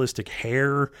unrealistic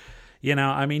hair. You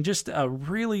know, I mean, just a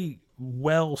really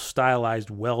well-stylized,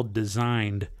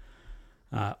 well-designed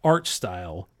art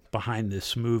style behind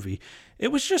this movie.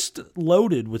 It was just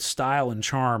loaded with style and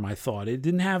charm, I thought. It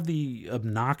didn't have the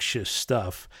obnoxious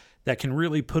stuff that can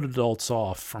really put adults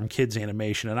off from kids'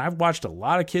 animation. And I've watched a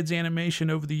lot of kids' animation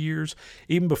over the years,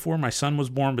 even before my son was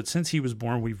born. But since he was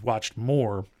born, we've watched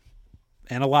more.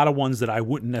 And a lot of ones that I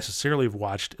wouldn't necessarily have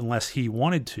watched unless he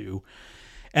wanted to.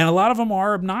 And a lot of them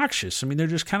are obnoxious. I mean, they're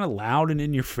just kind of loud and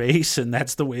in your face, and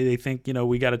that's the way they think, you know,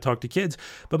 we got to talk to kids.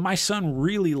 But my son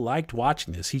really liked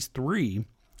watching this. He's 3.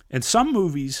 And some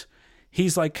movies,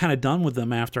 he's like kind of done with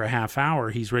them after a half hour.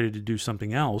 He's ready to do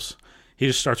something else. He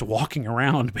just starts walking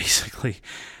around, basically.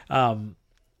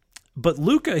 But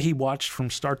Luca, he watched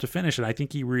from start to finish, and I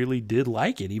think he really did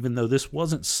like it, even though this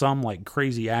wasn't some like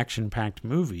crazy action-packed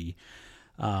movie.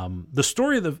 The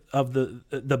story of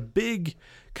the big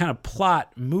kind of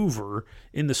plot mover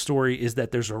in the story is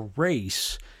that there's a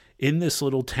race in this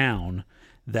little town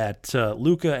that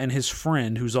Luca and his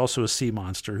friend, who's also a sea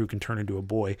monster who can turn into a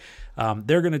boy,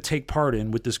 they're going to take part in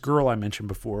with this girl I mentioned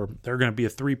before. They're going to be a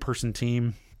 3-person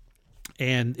team.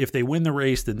 And if they win the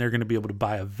race, then they're going to be able to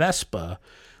buy a Vespa,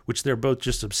 which they're both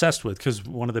just obsessed with because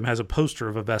one of them has a poster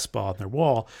of a Vespa on their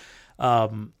wall.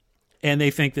 And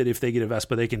they think that if they get a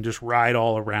Vespa, they can just ride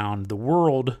all around the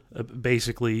world,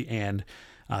 basically, and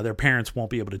their parents won't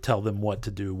be able to tell them what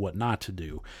to do, what not to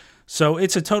do. So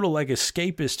it's a total like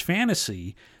escapist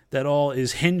fantasy that all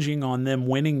is hinging on them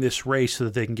winning this race so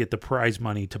that they can get the prize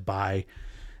money to buy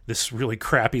this really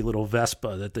crappy little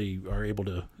Vespa that they are able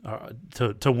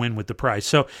to win with the prize.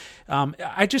 So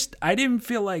I didn't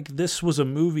feel like this was a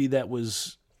movie that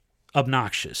was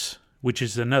obnoxious, which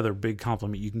is another big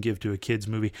compliment you can give to a kid's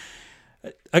movie.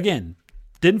 again,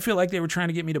 didn't feel like they were trying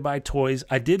to get me to buy toys.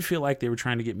 I did feel like they were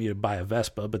trying to get me to buy a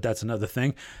Vespa, but that's another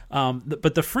thing.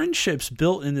 But the friendships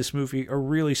built in this movie are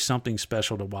really something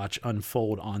special to watch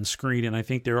unfold on screen, and I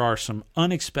think there are some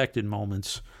unexpected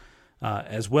moments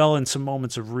as well, and some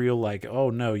moments of real, like,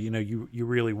 oh no, you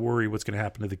really worry what's going to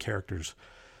happen to the characters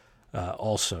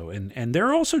also. And there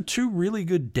are also two really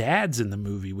good dads in the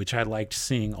movie, which I liked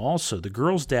seeing also. The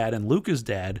girl's dad and Luca's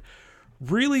dad,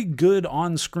 really good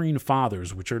on-screen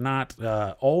fathers, which are not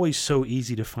always so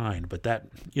easy to find, but that,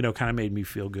 kind of made me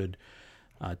feel good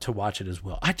to watch it as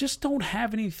well. I just don't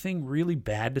have anything really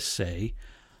bad to say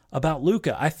about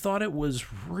Luca. I thought it was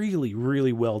really,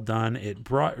 really well done. It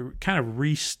kind of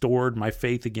restored my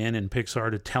faith again in Pixar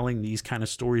to telling these kind of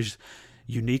stories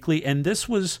uniquely. And this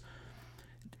was,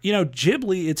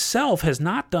 Ghibli itself has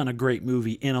not done a great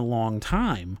movie in a long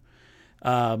time.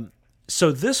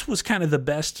 So this was kind of the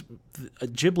best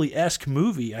Ghibli-esque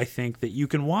movie, I think, that you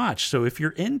can watch. So if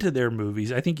you're into their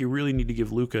movies, I think you really need to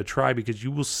give Luca a try, because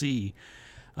you will see,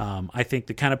 I think,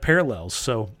 the kind of parallels.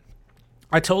 So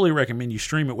I totally recommend you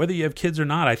stream it. Whether you have kids or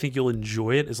not, I think you'll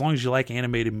enjoy it. As long as you like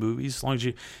animated movies,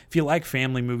 if you like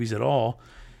family movies at all,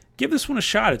 give this one a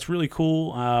shot. It's really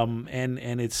cool, and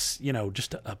it's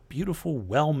just a beautiful,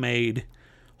 well-made,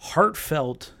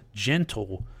 heartfelt,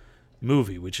 gentle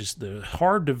movie, which is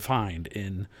hard to find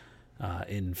in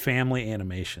family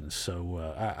animations.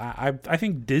 So I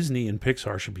think Disney and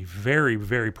Pixar should be very,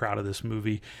 very proud of this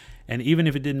movie. And even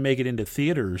if it didn't make it into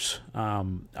theaters,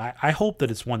 I hope that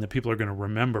it's one that people are going to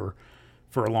remember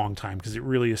for a long time, because it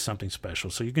really is something special.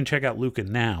 So you can check out Luca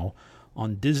now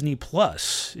on Disney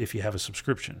Plus if you have a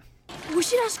subscription. We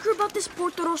should ask her about this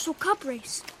Porto Rosso Cup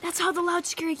race. That's how the loud,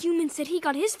 scary human said he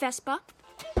got his Vespa.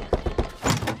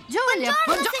 Giulia,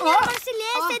 Buongiorno, signor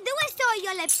Marsigliese. Due sto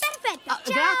io?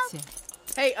 Perfetto. Ciao. Grazie.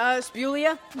 Hey,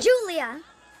 Spulia? Julia.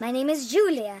 My name is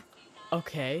Julia.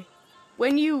 Okay.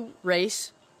 When you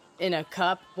race in a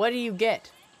cup, what do you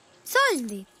get?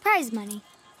 Soldi. Prize money.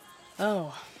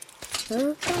 Oh.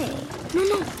 Okay.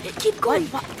 No, keep going.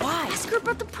 Why? Ask her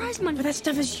about the prize money. But that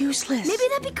stuff is useless. Maybe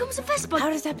that becomes a Vespa. How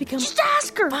does that become... Just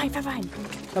ask her. Fine.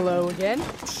 Hello again?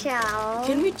 Ciao.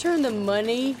 Can we turn the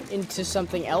money into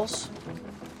something else?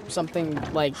 Something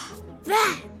like...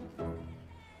 That.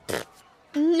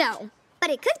 No, but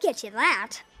it could get you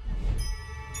that.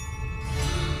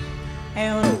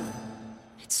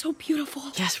 It's so beautiful.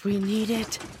 Yes, we need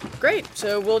it. Great,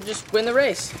 so we'll just win the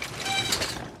race.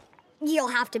 You'll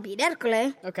have to beat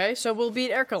Hercule. Okay, so we'll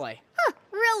beat Hercule. Huh,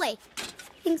 really?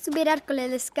 Thinks to beat Hercule,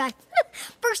 this guy.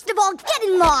 First of all, get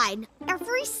in line.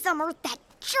 Every summer, that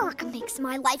jerk makes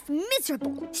my life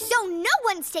miserable. So no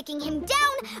one's taking him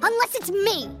down unless it's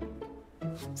me.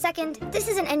 Second, this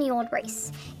isn't any old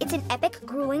race. It's an epic,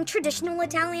 grueling, traditional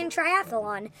Italian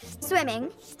triathlon.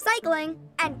 Swimming, cycling,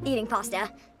 and eating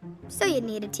pasta. So you'd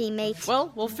need a teammate.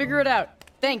 Well, we'll figure it out.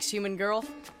 Thanks, human girl.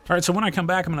 All right, so when I come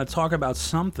back, I'm going to talk about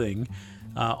something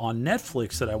on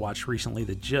Netflix that I watched recently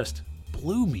that just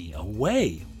blew me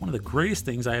away. One of the greatest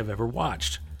things I have ever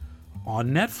watched on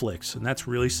Netflix, and that's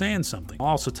really saying something. I'll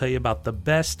also tell you about the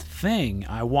best thing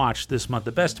I watched this month,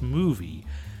 the best movie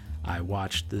I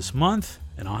watched this month,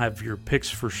 and I'll have your picks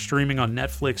for streaming on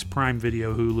Netflix, Prime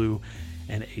Video, Hulu,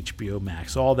 and HBO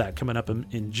Max. All that coming up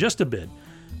in just a bit.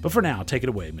 But for now, take it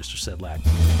away, Mr. Sedlak.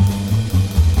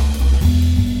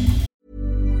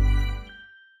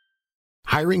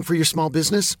 Hiring for your small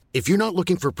business? If you're not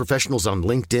looking for professionals on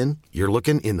LinkedIn, you're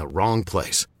looking in the wrong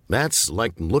place. That's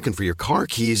like looking for your car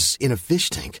keys in a fish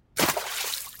tank.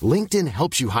 LinkedIn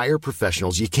helps you hire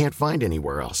professionals you can't find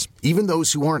anywhere else, even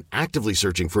those who aren't actively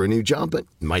searching for a new job but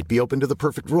might be open to the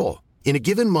perfect role. In a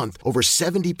given month, over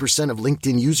 70% of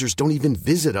LinkedIn users don't even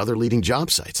visit other leading job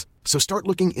sites. So start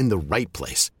looking in the right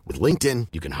place. With LinkedIn,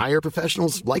 you can hire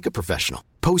professionals like a professional.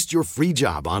 Post your free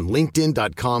job on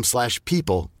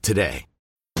linkedin.com/people today.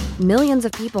 Millions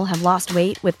of people have lost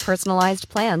weight with personalized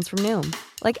plans from Noom.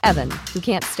 Like Evan, who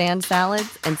can't stand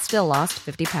salads and still lost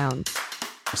 50 pounds.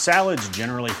 Salads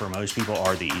generally for most people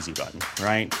are the easy button,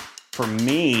 right? For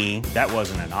me, that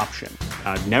wasn't an option.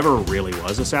 I never really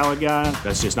was a salad guy.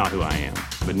 That's just not who I am.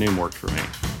 But Noom worked for me.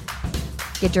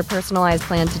 Get your personalized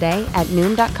plan today at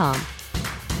Noom.com.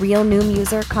 Real Noom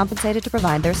user compensated to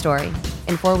provide their story.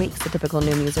 In 4 weeks, the typical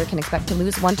Noom user can expect to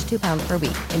lose 1 to 2 pounds per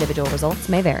week. Individual results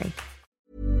may vary.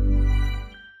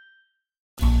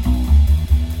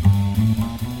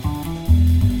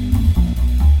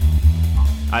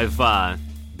 I've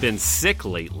been sick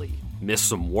lately, missed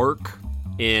some work,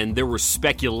 and there was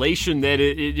speculation that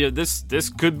this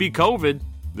could be COVID.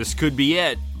 This could be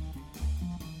it.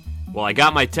 Well, I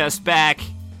got my test back,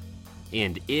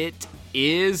 and it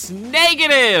is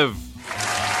negative.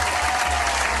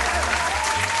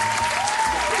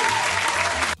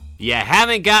 You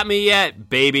haven't got me yet,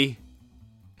 baby.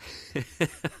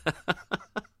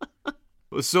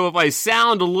 So if I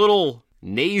sound a little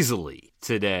nasally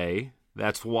today,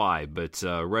 that's why. But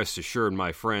rest assured,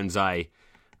 my friends, I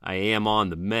am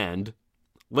on the mend.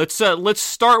 Let's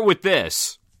start with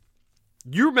this.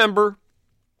 You remember,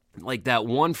 like that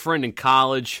one friend in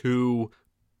college who,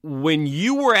 when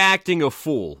you were acting a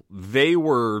fool, they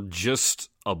were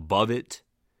just above it?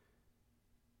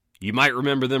 You might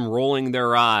remember them rolling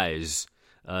their eyes,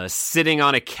 sitting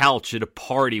on a couch at a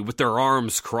party with their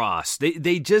arms crossed.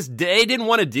 They didn't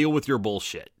want to deal with your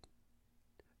bullshit.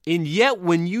 And yet,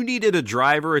 when you needed a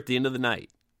driver at the end of the night,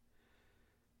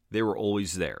 they were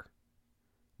always there.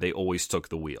 They always took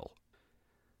the wheel.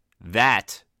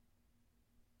 That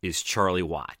is Charlie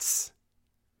Watts.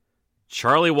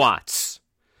 Charlie Watts,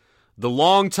 the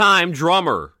longtime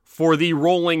drummer for the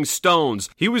Rolling Stones.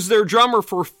 He was their drummer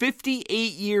for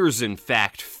 58 years, in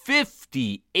fact.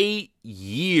 58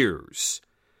 years.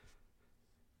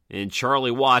 And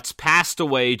Charlie Watts passed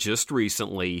away just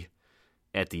recently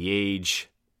at the age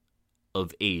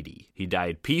of 80. He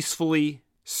died peacefully,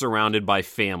 surrounded by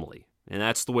family. And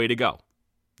that's the way to go.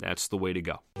 That's the way to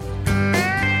go.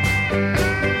 Yeah,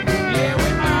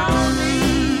 we all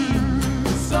need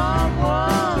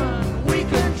someone we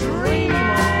can dream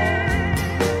on.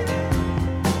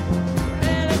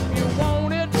 And if you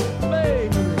want it,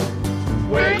 baby,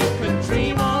 well, you can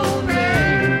dream on me.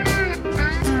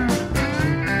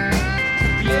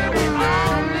 Yeah, we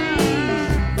all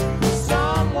need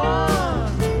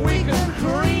someone we can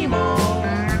dream on.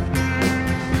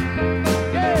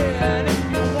 Yeah, and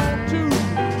if you want to,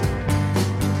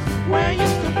 well, you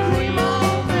can dream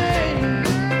on me.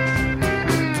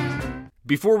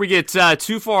 Before we get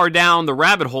too far down the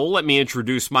rabbit hole, let me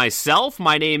introduce myself.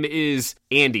 My name is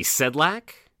Andy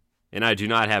Sedlak, and I do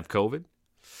not have COVID.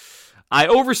 I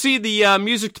oversee the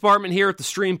music department here at the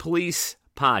Stream Police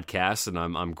podcast, and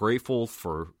I'm grateful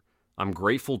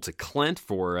to Clint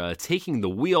for taking the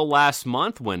wheel last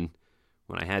month when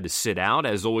I had to sit out.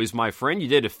 As always, my friend, you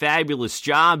did a fabulous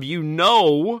job. You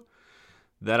know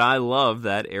that I love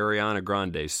that Ariana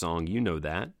Grande song. You know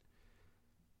that.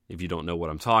 If you don't know what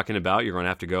I'm talking about, you're going to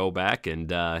have to go back and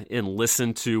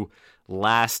listen to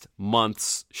last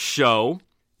month's show.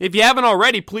 If you haven't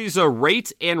already, please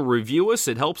rate and review us.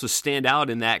 It helps us stand out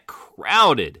in that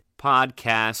crowded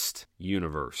podcast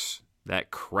universe, that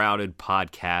crowded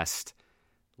podcast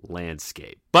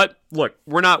landscape. But look,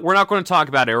 we're not going to talk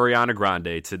about Ariana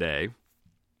Grande today.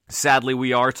 Sadly,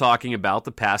 we are talking about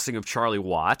the passing of Charlie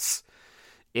Watts.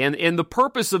 And the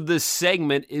purpose of this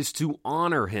segment is to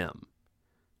honor him.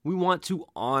 We want to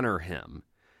honor him.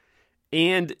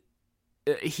 And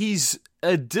he's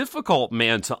a difficult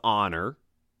man to honor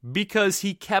because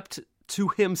he kept to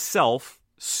himself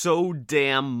so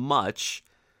damn much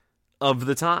of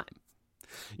the time.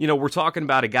 You know, we're talking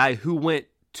about a guy who went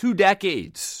 2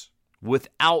 decades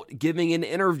without giving an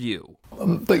interview.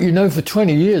 But you know, for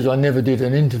 20 years I never did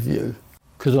an interview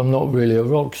because I'm not really a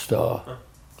rock star.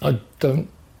 I don't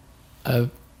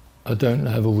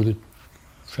have all the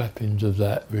trappings of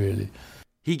that, really.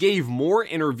 He gave more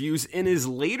interviews in his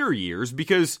later years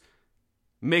because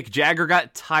Mick Jagger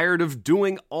got tired of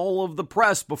doing all of the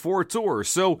press before tours.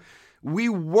 So we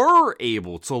were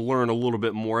able to learn a little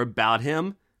bit more about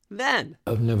him then.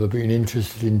 I've never been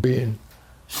interested in being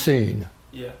seen.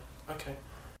 Yeah, okay.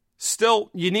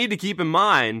 Still, you need to keep in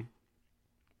mind,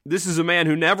 this is a man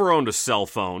who never owned a cell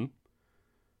phone.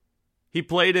 He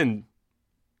played in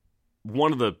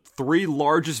one of the 3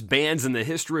 largest bands in the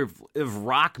history of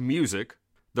rock music.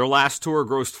 Their last tour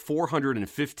grossed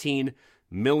 $415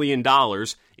 million,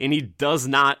 and he does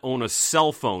not own a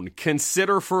cell phone.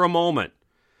 Consider for a moment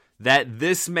that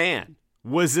this man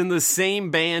was in the same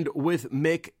band with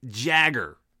Mick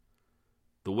Jagger.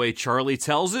 The way Charlie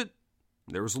tells it,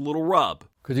 there was a little rub.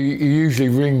 Because he usually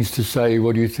rings to say,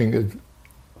 what do you think of,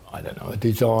 I don't know, a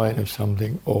design of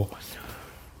something,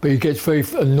 but he gets very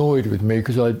annoyed with me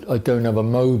because I don't have a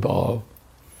mobile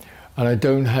and I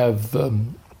don't have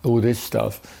all this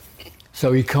stuff.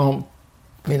 So he can't,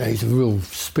 he's a real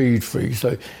speed freak.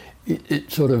 So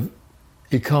it sort of,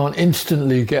 he can't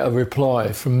instantly get a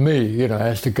reply from me.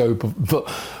 Has to go,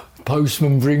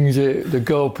 postman brings it, the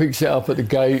girl picks it up at the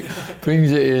gate,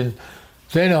 brings it in.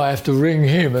 Then I have to ring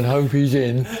him and hope he's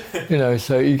in,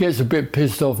 so he gets a bit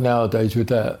pissed off nowadays with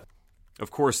that. Of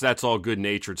course, that's all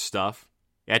good-natured stuff.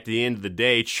 At the end of the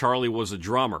day, Charlie was a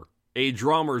drummer, a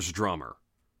drummer's drummer.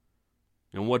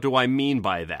 And what do I mean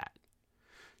by that?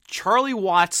 Charlie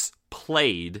Watts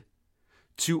played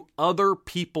to other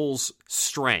people's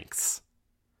strengths.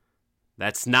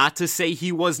 That's not to say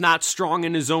he was not strong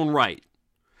in his own right.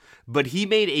 but he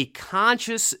made a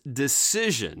conscious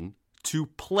decision to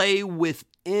play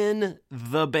within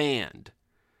the band,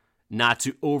 not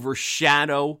to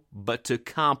overshadow, but to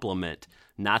complement,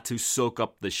 not to soak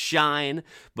up the shine,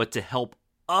 but to help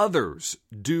others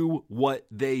do what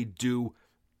they do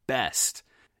best.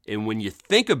 And when you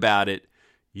think about it,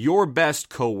 your best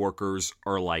coworkers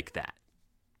are like that.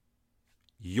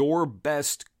 Your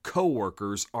best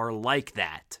coworkers are like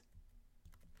that.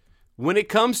 When it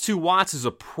comes to Watts'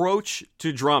 approach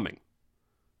to drumming,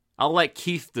 I'll let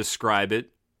Keith describe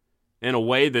it in a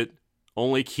way that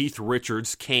only Keith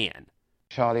Richards can.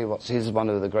 Charlie Watts, he's one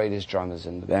of the greatest drummers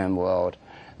in the band world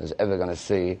there's ever going to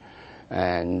see.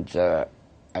 And,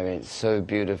 it's so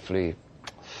beautifully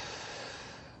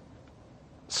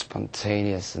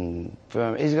spontaneous and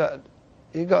firm. He's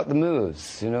got the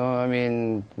moves,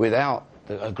 without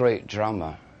a great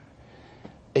drummer,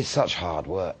 it's such hard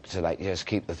work to just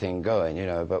keep the thing going,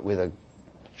 but with a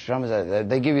drummer,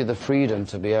 they give you the freedom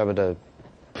to be able to,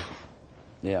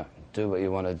 do what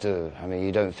you want to do.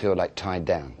 You don't feel tied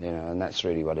down, and that's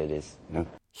really what it is.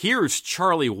 Here's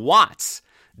Charlie Watts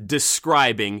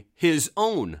describing his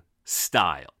own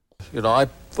style. I've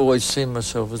always seen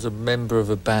myself as a member of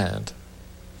a band.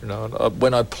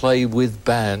 When I play with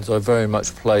bands, I very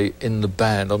much play in the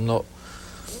band. I'm not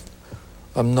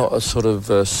a sort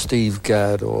of Steve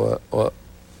Gadd or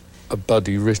a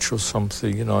Buddy Rich or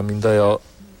something. They are,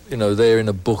 they're in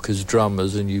a book as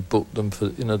drummers, and you book them for,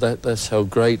 that's how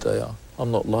great they are.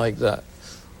 I'm not like that.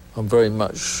 I'm very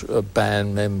much a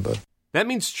band member. That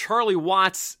means Charlie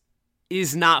Watts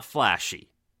is not flashy,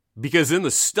 because in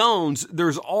the Stones,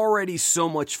 there's already so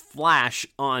much flash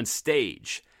on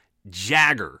stage.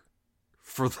 Jagger,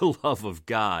 for the love of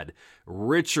God,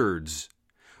 Richards,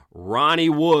 Ronnie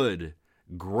Wood,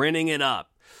 grinning it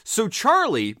up. So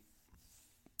Charlie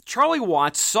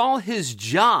Watts saw his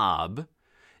job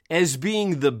as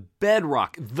being the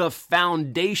bedrock, the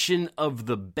foundation of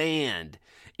the band,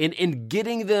 and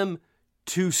getting them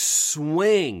to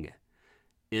swing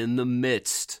in the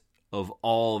midst of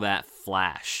all that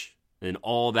flash and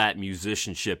all that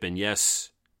musicianship and,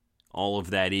 yes, all of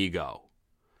that ego.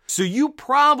 So you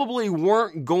probably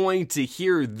weren't going to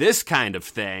hear this kind of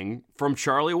thing from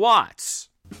Charlie Watts.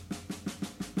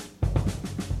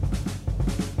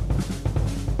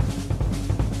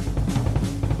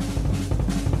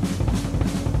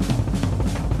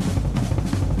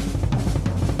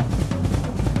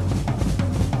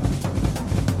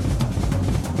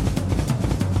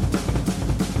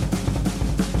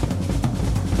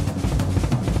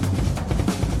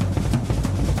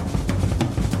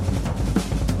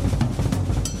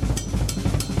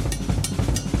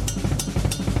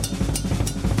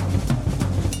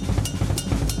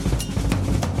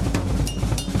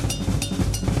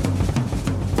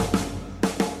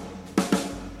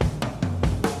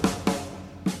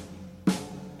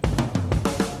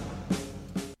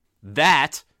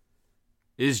 That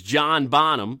is John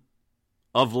Bonham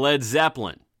of Led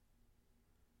Zeppelin.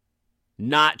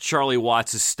 Not Charlie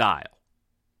Watts' style.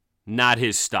 Not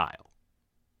his style.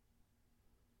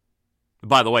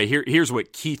 By the way, here's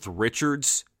what Keith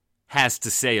Richards has to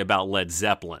say about Led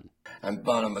Zeppelin. And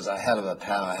Bonham was a hell of a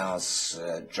powerhouse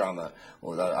drummer,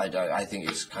 although I think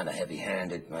he's kind of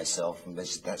heavy-handed myself, and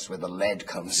that's where the lead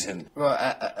comes in. Well,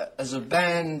 as a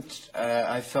band,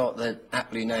 I felt that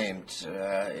aptly named,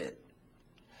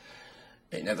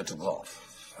 it never took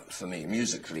off for me,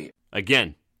 musically.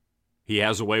 Again, he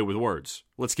has a way with words.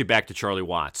 Let's get back to Charlie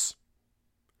Watts.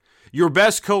 Your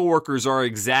best coworkers are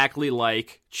exactly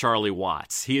like Charlie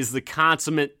Watts. He is the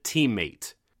consummate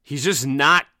teammate. He's just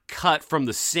not cut from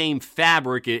the same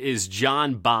fabric as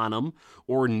John Bonham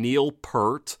or Neil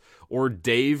Peart or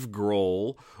Dave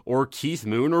Grohl or Keith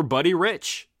Moon or Buddy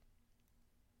Rich.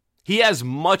 He has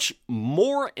much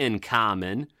more in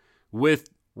common with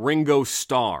Ringo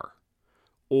Starr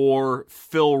or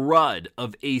Phil Rudd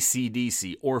of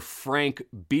AC/DC or Frank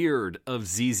Beard of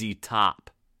ZZ Top.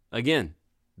 Again,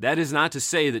 that is not to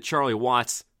say that Charlie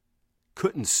Watts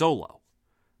couldn't solo.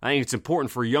 I think it's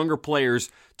important for younger players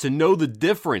to know the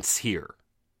difference here.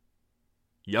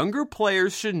 Younger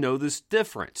players should know this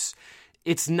difference.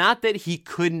 It's not that he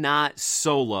could not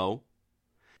solo.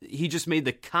 He just made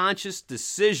the conscious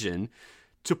decision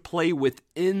to play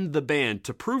within the band.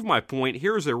 To prove my point,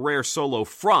 here's a rare solo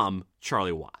from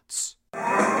Charlie Watts.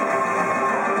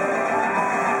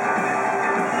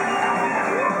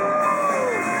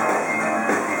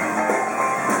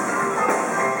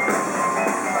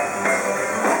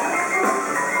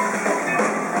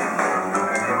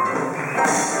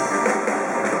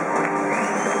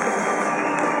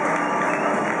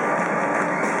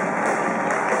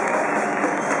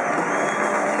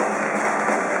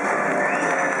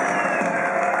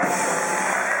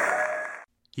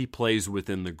 he plays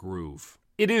within the groove.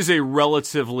 It is a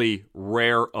relatively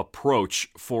rare approach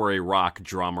for a rock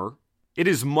drummer. It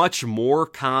is much more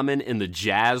common in the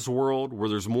jazz world, where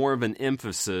there's more of an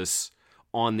emphasis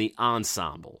on the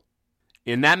ensemble.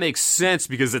 And that makes sense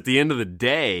because at the end of the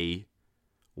day,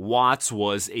 Watts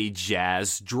was a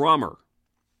jazz drummer.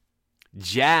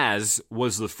 Jazz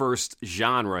was the first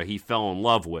genre he fell in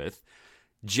love with.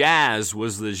 Jazz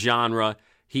was the genre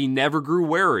he never grew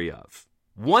weary of.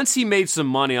 Once he made some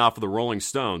money off of the Rolling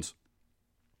Stones,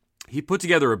 he put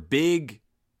together a big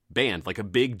band, like a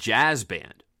big jazz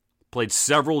band. Played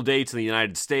several dates in the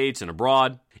United States and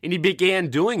abroad, and he began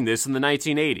doing this in the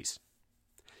 1980s.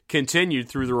 Continued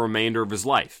through the remainder of his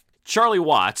life. Charlie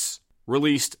Watts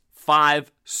released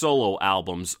 5 solo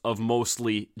albums of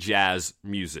mostly jazz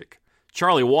music.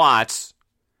 Charlie Watts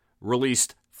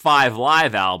released 5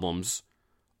 live albums,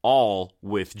 all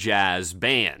with jazz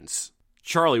bands.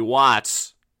 Charlie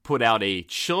Watts put out a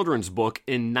children's book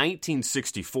in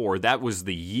 1964. That was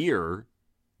the year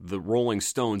the Rolling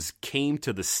Stones came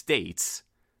to the States.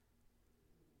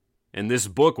 And this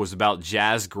book was about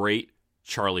jazz great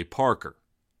Charlie Parker.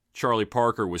 Charlie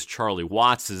Parker was Charlie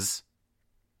Watts'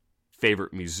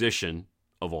 favorite musician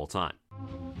of all time.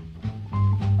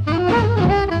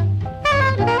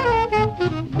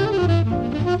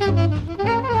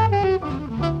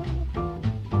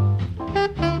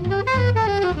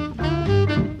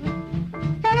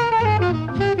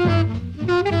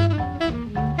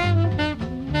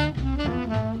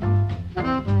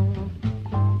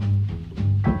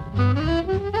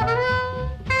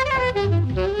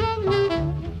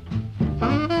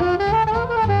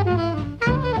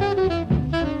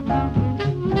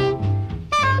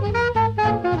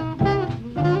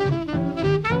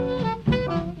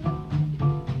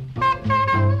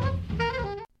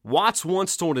 Watts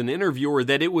once told an interviewer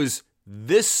that it was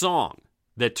this song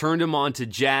that turned him on to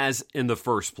jazz in the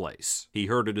first place. He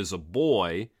heard it as a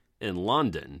boy in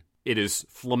London. It is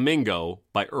Flamingo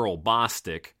by Earl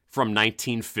Bostic from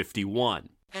 1951.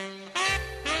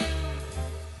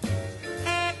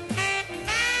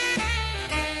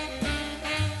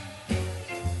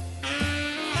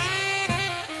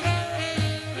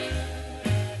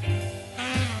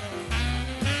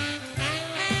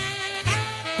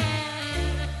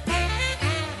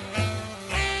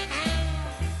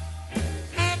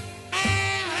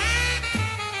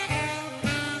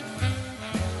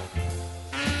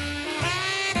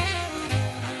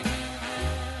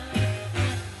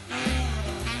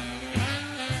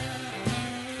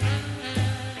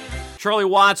 Charlie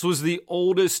Watts was the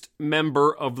oldest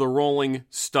member of the Rolling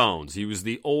Stones. He was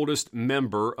the oldest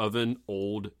member of an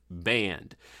old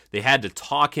band. They had to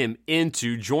talk him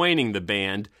into joining the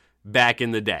band back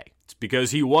in the day. It's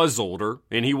because he was older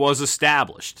and he was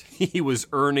established. He was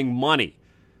earning money.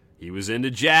 He was into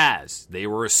jazz. They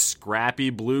were a scrappy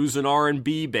blues and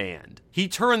R&B band. He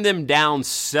turned them down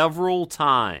several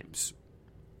times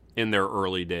in their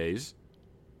early days,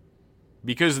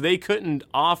 because they couldn't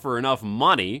offer enough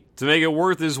money to make it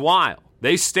worth his while.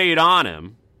 They stayed on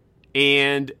him,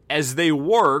 and as they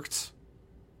worked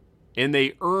and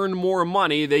they earned more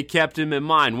money, they kept him in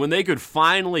mind. When they could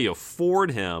finally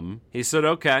afford him, he said,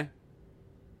 okay,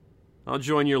 I'll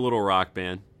join your little rock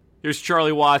band. Here's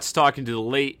Charlie Watts talking to the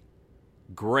late,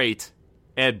 great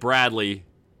Ed Bradley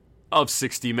of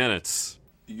 60 Minutes.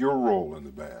 Your role in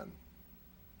the band.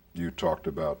 You talked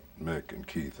about Mick and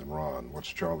Keith and Ron. What's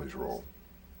Charlie's role?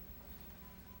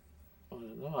 I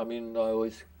don't know. I mean, I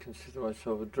always consider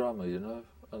myself a drummer, you know,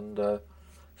 and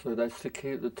so that's to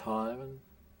keep the time and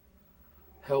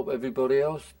help everybody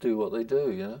else do what they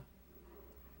do, you know.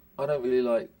 I don't really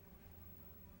like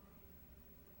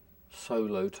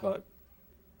solo type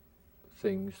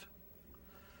things,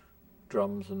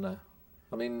 drums and that.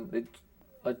 I mean,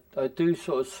 I do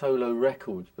sort of solo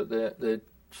records, but they're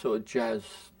sort of jazz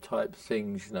type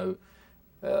things, you know,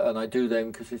 and I do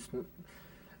them because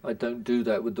I don't do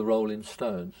that with the Rolling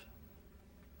Stones.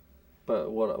 But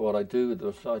what I do with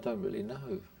them, I don't really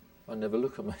know. I never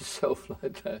look at myself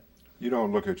like that. You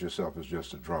don't look at yourself as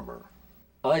just a drummer.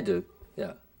 I do,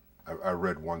 yeah. I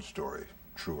read one story,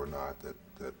 true or not, that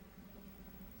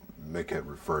Mick had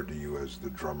referred to you as the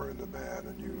drummer in the band,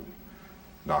 and you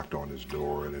knocked on his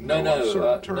door and in no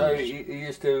uncertain terms. No, he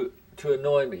used to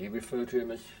annoy me. He referred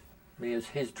to me as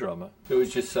his drummer. It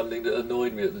was just something that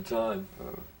annoyed me at the time.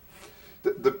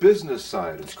 The business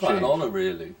side has changed. It's quite an honour,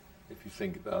 really, if you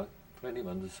think about it, for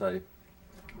anyone to say,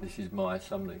 this is my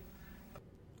something.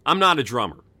 I'm not a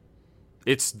drummer.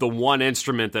 It's the one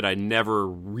instrument that I never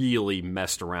really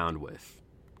messed around with.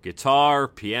 Guitar,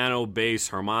 piano, bass,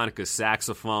 harmonica,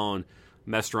 saxophone,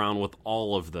 messed around with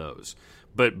all of those.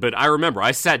 But I remember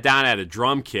I sat down at a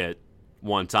drum kit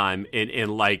one time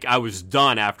and like I was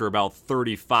done after about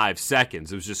 35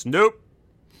 seconds. It was just, nope,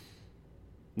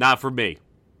 not for me.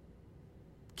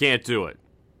 Can't do it.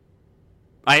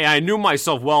 I knew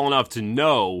myself well enough to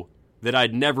know that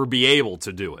I'd never be able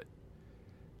to do it.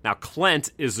 Now,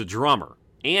 Clint is a drummer,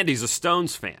 and he's a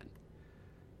Stones fan.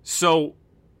 So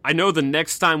I know the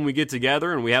next time we get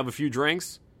together and we have a few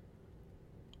drinks,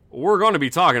 we're going to be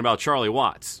talking about Charlie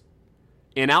Watts.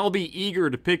 And I'll be eager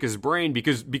to pick his brain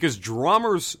because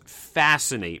drummers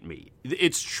fascinate me.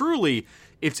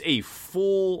 It's a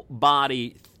full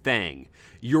body thing.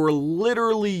 You're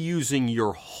literally using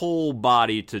your whole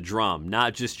body to drum,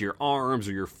 not just your arms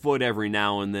or your foot every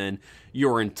now and then.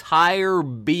 Your entire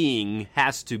being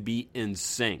has to be in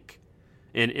sync.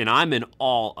 And I'm in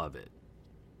awe of it.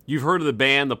 You've heard of the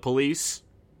band The Police?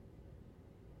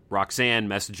 Roxanne,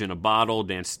 Message in a Bottle,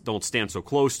 Don't Stand So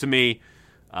Close to Me.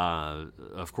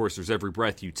 Of course, there's Every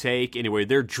Breath You Take. Anyway,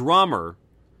 their drummer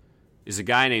is a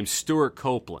guy named Stuart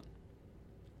Copeland.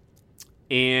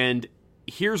 And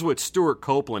here's what Stuart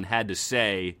Copeland had to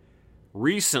say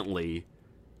recently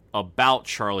about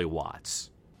Charlie Watts.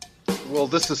 Well,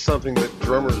 this is something that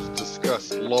drummers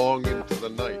discuss long into the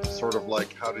night, sort of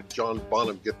like how did John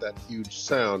Bonham get that huge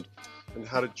sound, and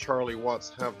how did Charlie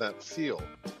Watts have that feel?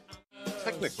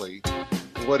 Technically,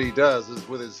 what he does is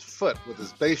with his foot, with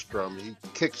his bass drum, he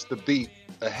kicks the beat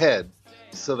ahead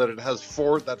so that it has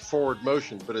that forward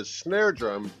motion, but his snare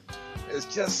drum is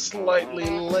just slightly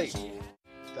late.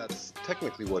 That's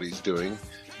technically what he's doing,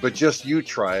 but just you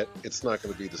try it, it's not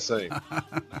going to be the same.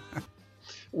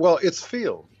 Well, it's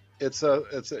feel. It's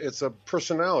a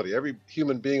personality. Every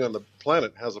human being on the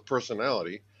planet has a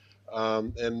personality,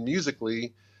 and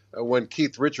musically, when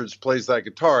Keith Richards plays that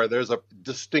guitar, there's a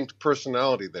distinct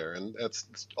personality there, and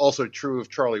that's also true of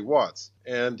Charlie Watts.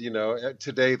 And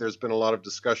today there's been a lot of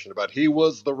discussion about he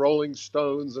was the Rolling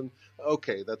Stones, and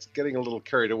okay, that's getting a little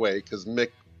carried away because Mick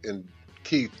and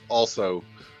Keith also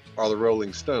are the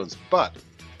Rolling Stones. But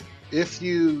if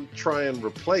you try and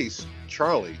replace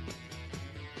Charlie,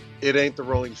 it ain't the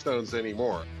Rolling Stones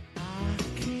anymore.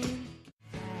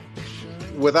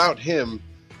 Without him,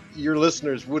 your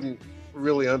listeners wouldn't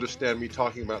really understand me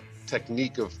talking about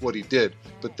technique of what he did,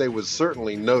 but they would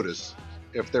certainly notice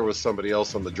if there was somebody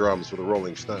else on the drums with the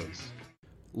Rolling Stones.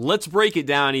 Let's break it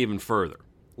down even further.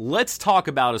 Let's talk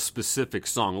about a specific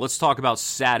song. Let's talk about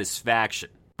Satisfaction.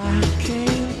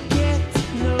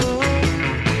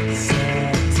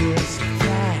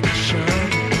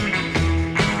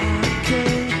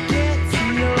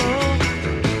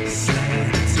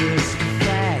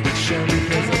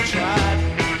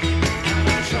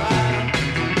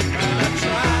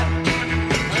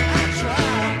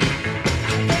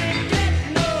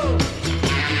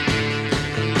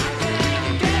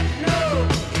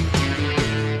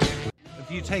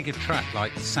 Take a track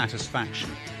like Satisfaction.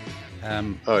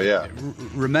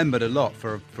 Remembered a lot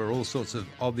for all sorts of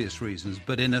obvious reasons,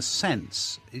 but in a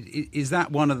sense, is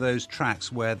that one of those tracks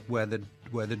where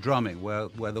the drumming,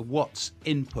 where the Watts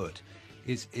input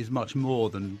is much more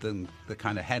than the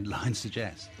kind of headline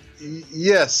suggests?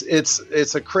 Yes,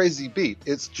 it's a crazy beat.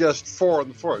 It's just 4 on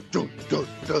the 4, dun dun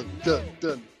dun dun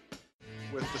dun,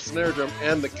 with the snare drum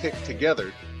and the kick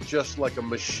together, just like a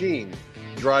machine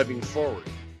driving forward.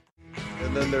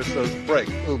 And then there's those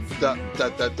breaks, da, da,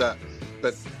 da, da.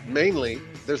 But mainly,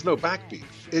 there's no backbeat.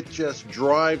 It just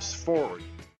drives forward.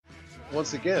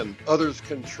 Once again, others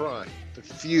can try. The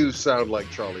few sound like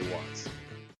Charlie Watts.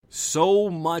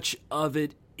 So much of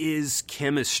it is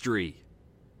chemistry.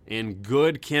 And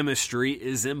good chemistry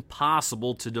is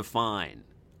impossible to define.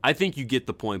 I think you get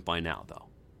the point by now, though.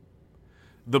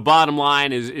 The bottom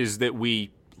line is that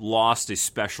we lost a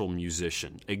special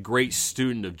musician, a great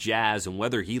student of jazz, and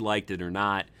whether he liked it or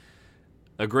not,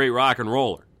 a great rock and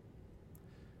roller.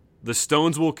 The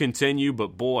Stones will continue,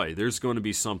 but boy, there's going to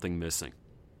be something missing.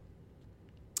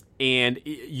 And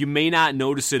you may not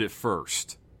notice it at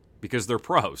first, because they're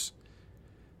pros.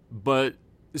 But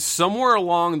somewhere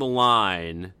along the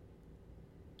line,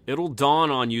 it'll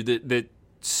dawn on you that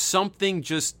something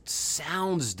just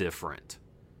sounds different.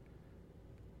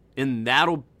 And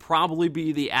that'll probably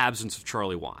be the absence of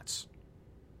Charlie Watts.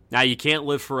 Now, you can't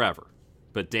live forever,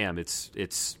 but damn,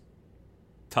 it's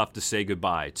tough to say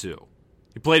goodbye, too.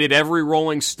 He played at every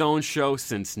Rolling Stones show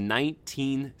since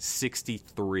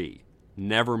 1963.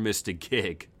 Never missed a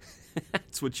gig.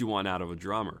 That's what you want out of a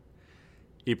drummer.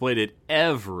 He played at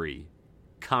every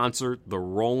concert the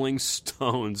Rolling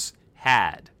Stones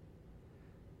had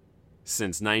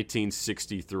since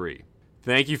 1963.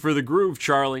 Thank you for the groove,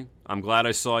 Charlie. I'm glad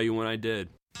I saw you when I did.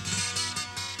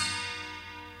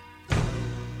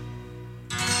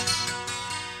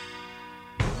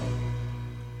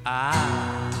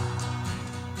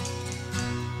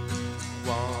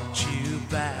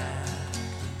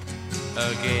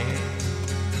 again.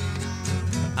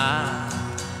 I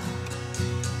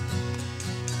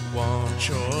want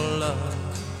your love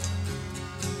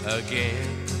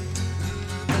again.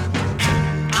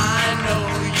 I know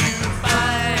you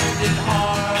find it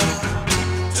hard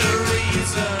to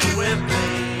reason with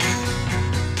me,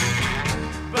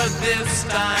 but this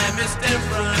time it's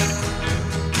different.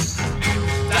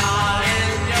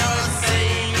 Darling, you're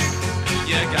saying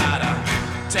you gotta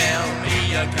tell me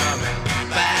you're coming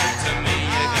back to me.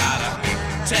 You gotta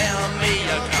tell me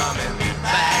you're coming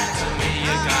back to me.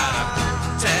 You gotta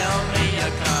tell me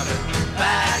you're coming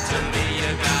back to me. You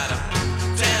gotta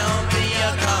tell me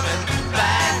you're coming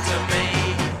back to me.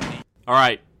 All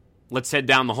right, let's head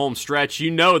down the home stretch. You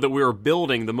know that we are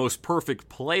building the most perfect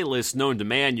playlist known to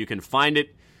man. You can find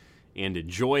it and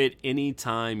enjoy it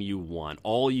anytime you want.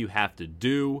 All you have to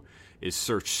do is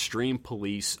search Stream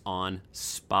Police on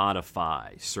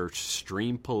Spotify. Search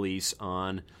Stream Police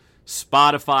on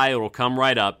Spotify. It'll come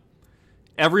right up.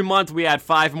 Every month we add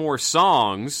 5 more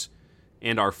songs,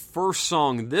 and our first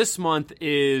song this month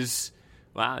is,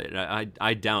 well,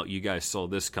 I doubt you guys saw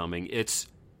this coming. It's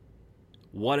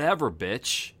Whatever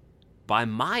Bitch by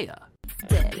Maya.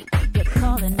 You're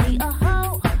calling me a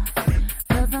hoe,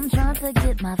 'cause I'm trying to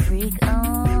get my freak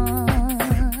on.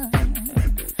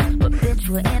 But bitch,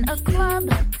 we're in a club.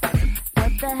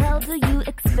 What the hell do you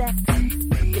expect?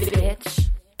 Bitch,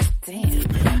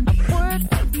 damn. I work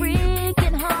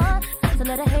freaking hard to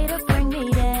let a hater bring me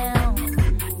down.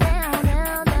 Down,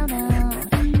 down, down, down.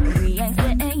 We ain't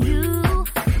getting you.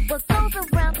 What goes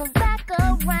around comes back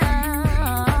around.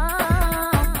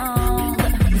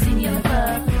 You see me in the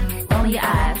club, roll your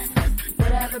eyes.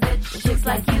 Whatever, bitch, chicks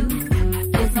like you,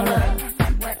 it's no love.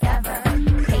 Whatever,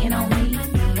 hating on me,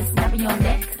 it's snapping your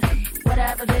neck.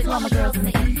 Whatever, bitch, all my girls in the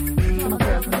east, all my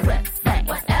girls in the west. Bang.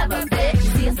 Whatever, bitch,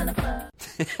 see us in the club.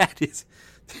 That is...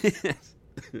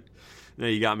 Now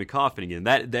you got me coughing again.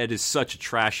 That is such a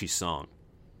trashy song.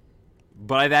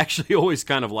 But I've actually always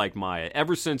kind of liked Maya.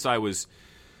 Ever since I was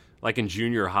like in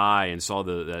junior high and saw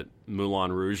that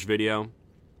Moulin Rouge video.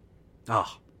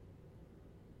 Oh.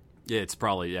 Yeah, it's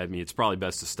probably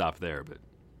best to stop there, but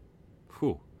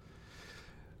whew.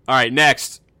 All right,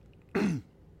 next.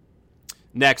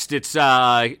 Next, it's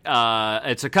a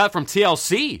cut from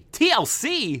TLC.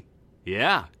 TLC?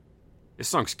 Yeah. This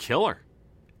song's killer.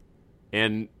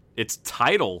 And its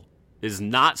title is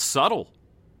not subtle.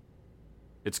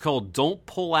 It's called Don't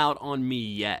Pull Out on Me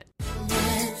Yet.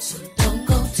 Don't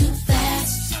go too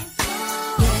fast.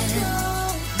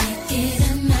 Yeah. Make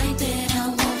it a night that I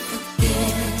won't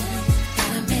forget.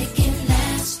 Gotta make it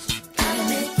last. Gotta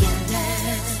make it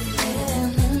last. Better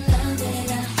than the love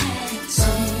that I had. So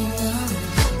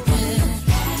don't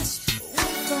past.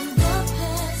 From the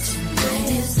past. Tonight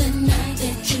is the night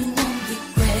that you won't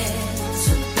regret.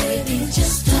 So baby,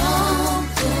 just don't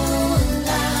pull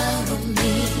out on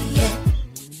me yet.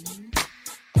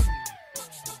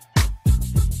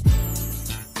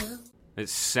 It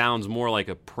sounds more like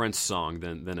a Prince song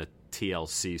than a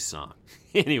TLC song.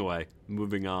 Anyway,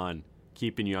 moving on.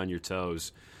 Keeping you on your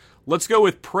toes. Let's go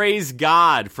with Praise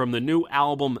God from the new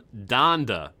album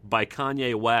Donda by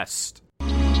Kanye West.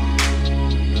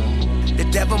 The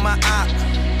devil my op,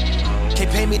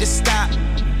 can't pay me to stop.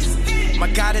 My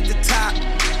God at the top.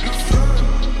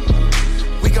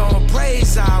 We gon'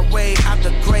 praise our way out the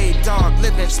grave, dog.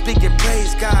 Living, speaking,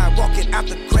 praise God. Walking out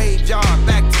the graveyard,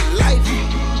 back to life.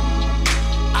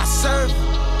 I serve,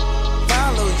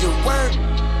 follow your word.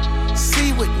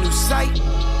 See with new sight.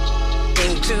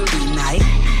 Into the night.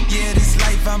 Yeah, this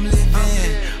life I'm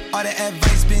living. All the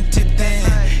advice been tipped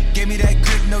in. Gave me that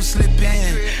grip, no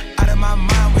slipping. Out of my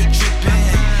mind, we're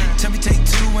tripping. Tell me take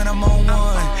 2 when I'm on 1.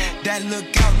 That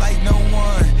look out like no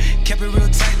one. Kept it real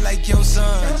tight like your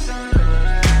son.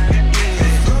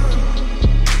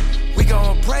 We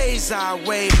gon' praise our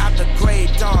way out the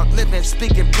grave, dog. Living,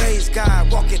 speaking, praise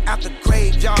God. Walking out the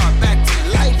graveyard, back to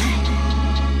life.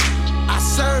 I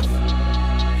serve,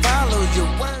 follow your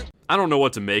word. I don't know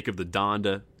what to make of the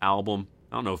Donda album.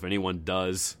 I don't know if anyone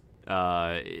does.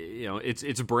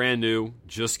 It's brand new,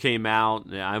 just came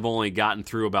out. I've only gotten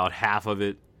through about half of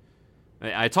it.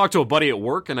 I talked to a buddy at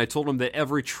work, and I told him that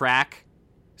every track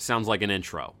sounds like an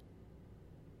intro.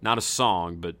 Not a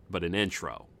song, but an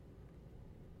intro.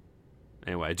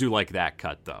 Anyway, I do like that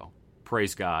cut, though.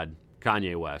 Praise God.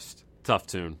 Kanye West. Tough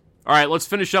tune. All right, let's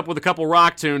finish up with a couple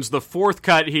rock tunes. The fourth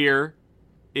cut here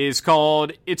is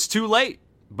called It's Too Late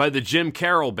by the Jim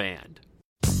Carroll Band.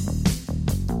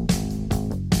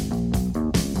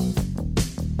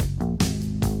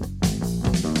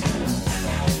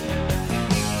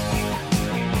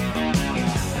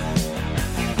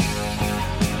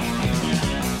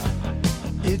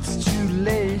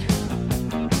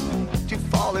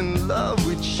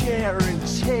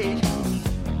 guarantee.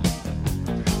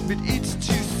 But it's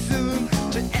too soon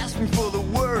to ask me for the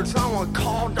words I want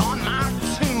called on my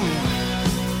tune.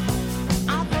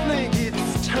 I think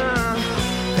it's time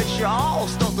that you all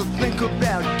start to think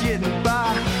about getting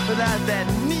by without that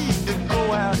need to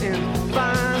go out and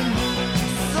find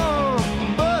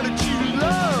somebody to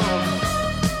love.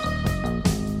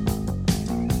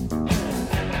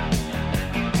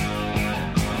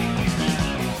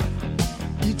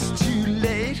 It's too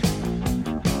late.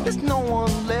 There's no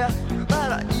one left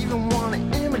that I even want to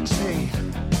imitate.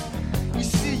 You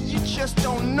see, you just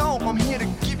don't know. I'm here to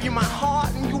give you my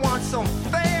heart and you want some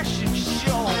fashion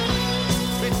show.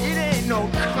 But it ain't no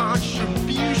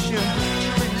contribution to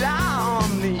rely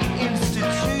on the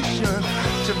institution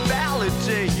to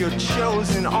validate your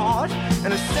chosen art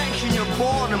and to sanction your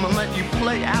boredom and let you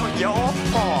play out your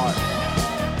part.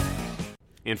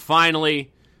 And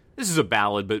finally, this is a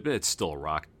ballad, but it's still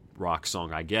a rock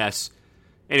song, I guess.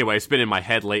 Anyway, it's been in my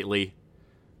head lately.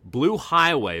 Blue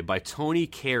Highway by Tony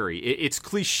Carey. It's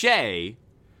cliche,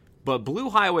 but Blue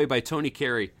Highway by Tony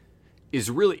Carey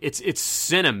is really, it's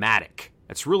cinematic.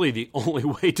 That's really the only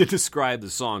way to describe the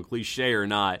song, cliche or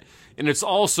not. And it's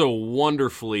also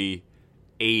wonderfully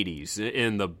 80s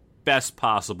in the best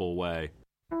possible way.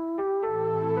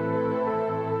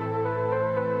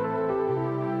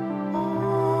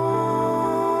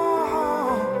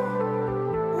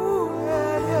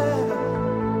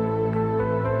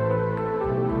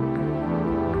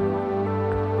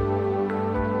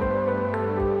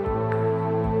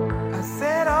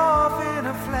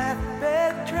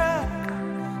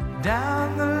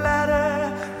 Down the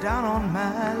ladder, down on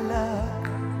my luck.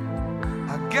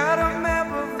 I got a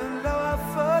map of the lower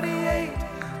 48.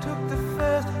 Took the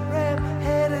first ramp,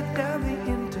 headed down the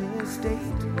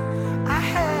interstate. I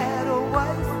had a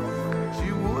wife,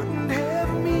 she wouldn't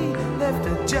have me. Left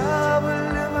a job, a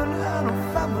living, and a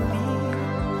family.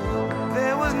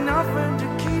 There was nothing to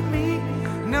keep me,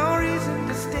 no reason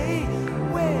to stay.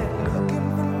 We're looking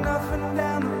for nothing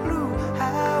down the blue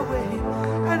highway.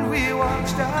 And we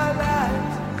watched our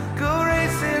lives go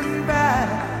racing by.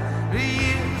 The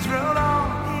years rolled on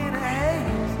in a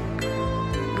haze.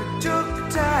 We took the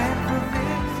time for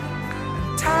this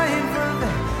and time for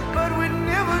that, but we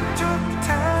never took the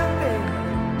time, baby,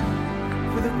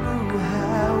 for the blue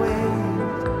highways.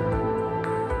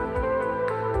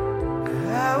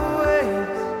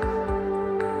 Highways,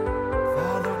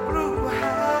 for the blue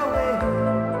highways.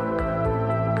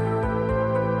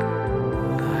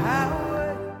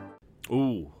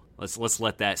 Ooh, let's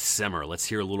let that simmer. Let's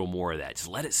hear a little more of that. Just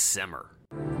let it simmer.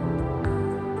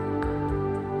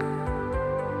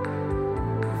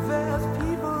 There's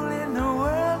people in the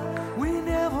world we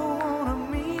never want to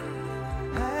meet.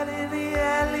 Out in the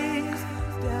alleys,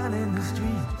 down in the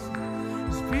streets.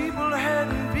 There's people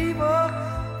hurting people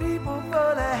full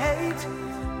of hate.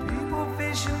 People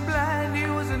fishing blind,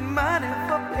 using money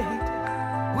for bait.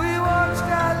 We watched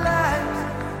our lives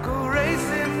go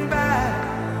racing by.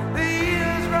 The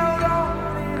years rolled on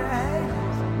in a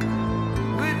haze.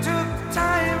 We took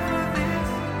time for this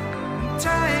and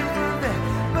time for that,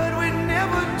 but we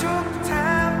never took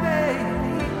time,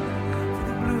 baby, for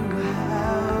the blue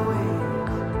highways.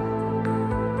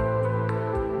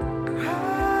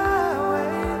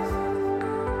 Highways,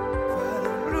 for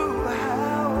the blue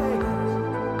highways.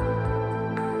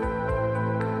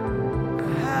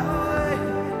 Highways.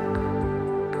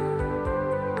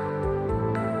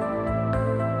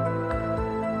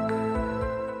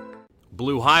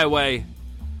 Blue Highway,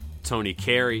 Tony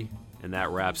Carey, and that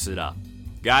wraps it up.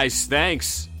 Guys,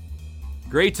 thanks.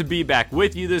 Great to be back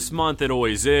with you this month. It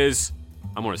always is.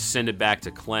 I'm going to send it back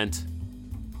to Clint.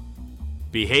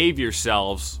 Behave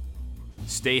yourselves.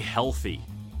 Stay healthy.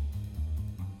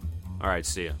 All right,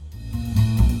 see ya.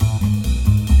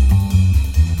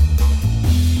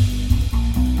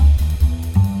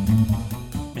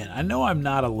 Man, I know I'm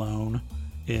not alone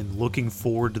in looking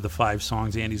forward to the 5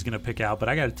 songs Andy's going to pick out, but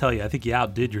I got to tell you, I think you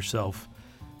outdid yourself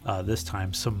this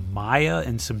time. Some Maya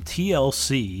and some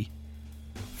TLC.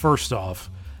 First off,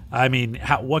 I mean,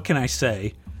 what can I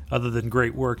say other than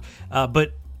great work?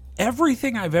 But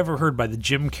everything I've ever heard by the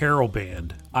Jim Carroll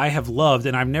Band, I have loved,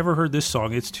 and I've never heard this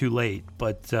song, It's Too Late,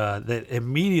 but that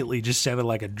immediately just sounded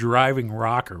like a driving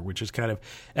rocker, which is kind of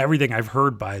everything I've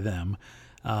heard by them.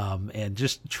 And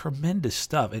just tremendous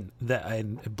stuff.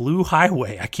 And Blue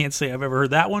Highway, I can't say I've ever heard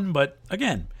that one, but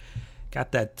again,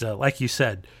 got that, like you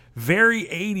said, very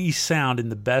 80s sound in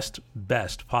the best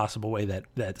possible way.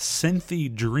 That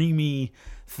synthy, dreamy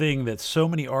thing that so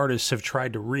many artists have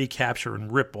tried to recapture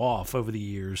and rip off over the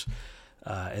years.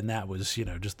 And that was,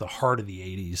 just the heart of the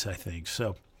 80s, I think.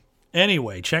 So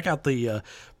Anyway, check out the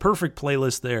perfect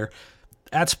playlist there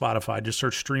at Spotify. Just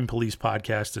search Stream Police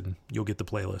Podcast and you'll get the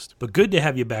playlist. But good to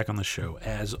have you back on the show,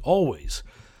 as always,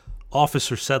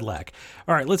 Officer Sedlak.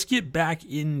 All right, let's get back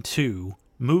into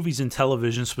movies and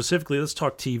television. Specifically, let's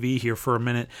talk TV here for a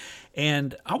minute.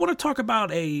 And I want to talk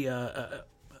about a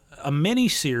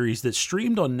mini-series that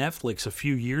streamed on Netflix a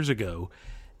few years ago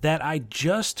that I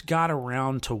just got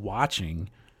around to watching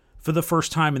for the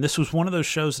first time. And this was one of those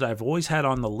shows that I've always had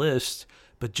on the list,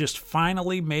 but just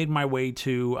finally made my way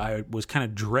to. I was kind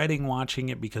of dreading watching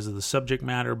it because of the subject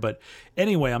matter. But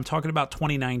anyway, I'm talking about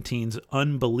 2019's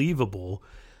Unbelievable,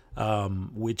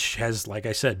 which has, like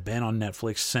I said, been on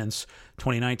Netflix since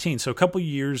 2019. So a couple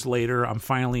years later, I'm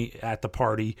finally at the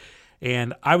party,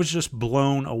 and I was just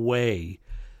blown away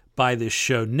by this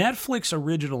show. Netflix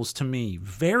originals, to me,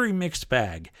 very mixed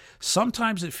bag.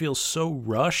 Sometimes it feels so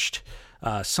rushed.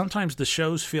 Sometimes the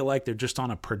shows feel like they're just on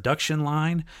a production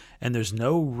line and there's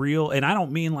no real, and I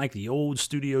don't mean like the old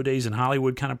studio days in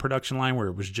Hollywood kind of production line where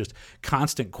it was just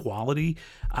constant quality.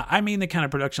 I mean the kind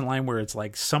of production line where it's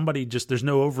like somebody just, there's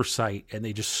no oversight and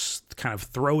they just kind of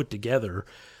throw it together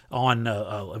on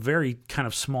a very kind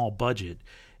of small budget.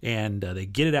 And they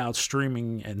get it out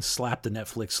streaming and slap the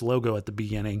Netflix logo at the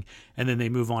beginning, and then they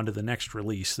move on to the next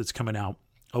release that's coming out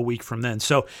a week from then.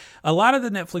 So a lot of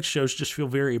the Netflix shows just feel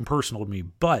very impersonal to me,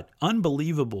 but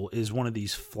Unbelievable is one of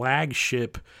these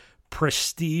flagship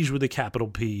prestige with a capital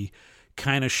P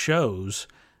kind of shows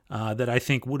that I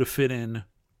think would have fit in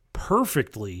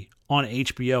perfectly on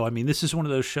HBO. I mean, this is one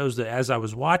of those shows that as I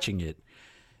was watching it,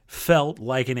 felt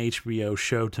like an HBO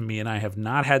show to me, and I have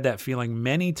not had that feeling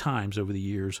many times over the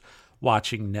years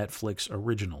watching Netflix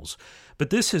originals. But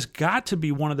this has got to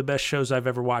be one of the best shows I've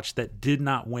ever watched that did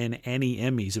not win any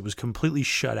Emmys. It was completely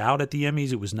shut out at the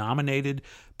Emmys. It was nominated,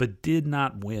 but did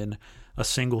not win a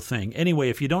single thing. Anyway,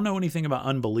 if you don't know anything about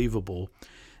Unbelievable,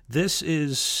 this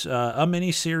is a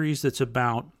miniseries that's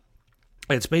about,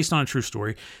 it's based on a true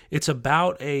story. It's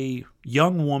about a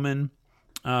young woman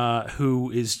who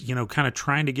is, kind of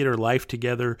trying to get her life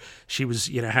together. She was,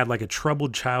 had like a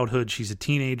troubled childhood. She's a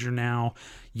teenager now,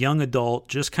 young adult,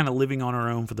 just kind of living on her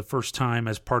own for the first time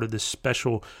as part of this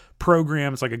special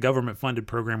program. It's like a government-funded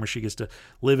program where she gets to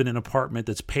live in an apartment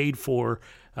that's paid for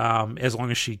as long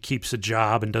as she keeps a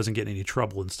job and doesn't get in any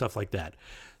trouble and stuff like that.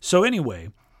 So anyway,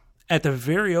 at the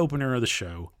very opener of the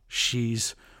show,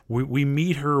 we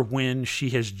meet her when she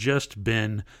has just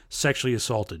been sexually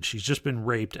assaulted. She's just been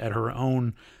raped at her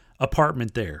own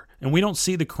apartment there. And we don't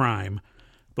see the crime,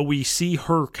 but we see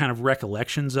her kind of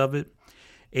recollections of it.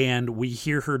 And we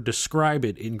hear her describe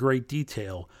it in great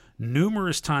detail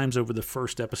numerous times over the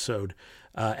first episode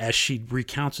as she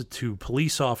recounts it to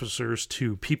police officers,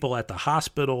 to people at the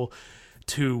hospital,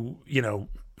 to,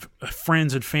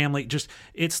 friends and family. Just,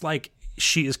 it's like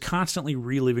she is constantly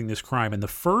reliving this crime. And the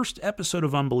first episode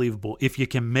of Unbelievable, if you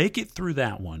can make it through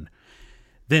that one,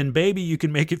 then baby, you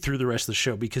can make it through the rest of the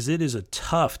show, because it is a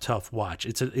tough watch.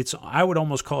 It's I would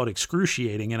almost call it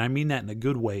excruciating, and I mean that in a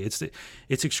good way. It's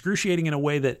excruciating in a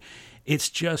way that it's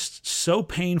just so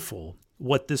painful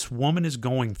what this woman is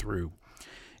going through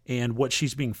and what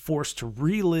she's being forced to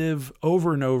relive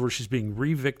over and over. She's being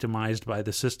re-victimized by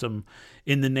the system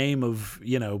in the name of,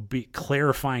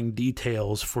 clarifying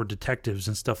details for detectives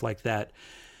and stuff like that.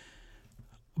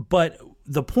 But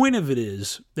the point of it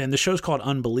is, and the show's called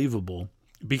Unbelievable,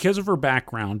 because of her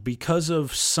background, because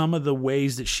of some of the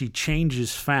ways that she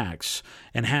changes facts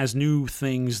and has new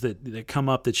things that come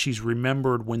up that she's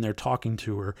remembered when they're talking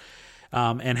to her,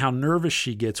 and how nervous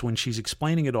she gets when she's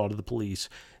explaining it all to the police,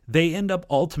 they end up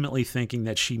ultimately thinking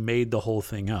that she made the whole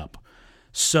thing up.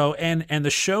 So, and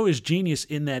the show is genius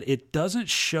in that it doesn't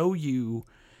show you,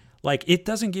 it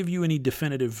doesn't give you any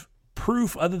definitive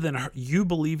proof other than you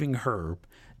believing her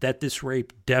that this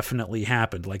rape definitely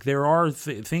happened. There are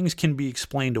things can be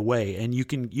explained away, and you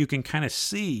can kind of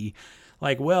see,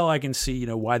 I can see,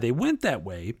 why they went that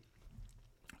way.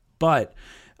 But,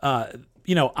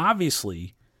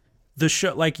 obviously the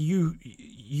show,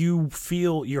 you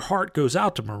feel your heart goes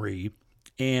out to Marie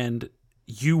and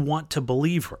you want to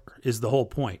believe her is the whole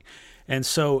point. And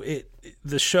so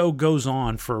the show goes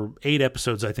on for 8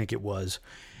 episodes, I think it was.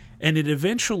 And it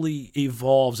eventually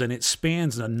evolves, and it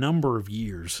spans a number of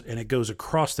years, and it goes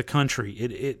across the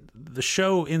country. The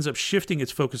show ends up shifting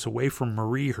its focus away from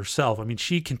Marie herself. I mean,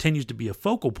 she continues to be a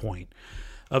focal point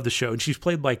of the show, and she's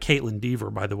played by Caitlin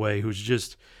Dever, by the way, who's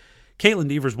just... Caitlin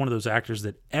Dever is one of those actors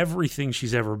that everything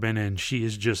she's ever been in, she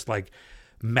is just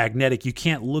magnetic. You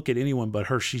can't look at anyone but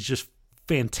her. She's just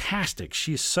fantastic.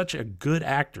 She is such a good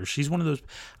actor. She's one of those...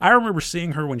 I remember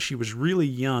seeing her when she was really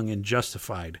young in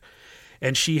Justified.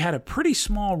 And she had a pretty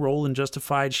small role in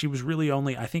Justified. She was really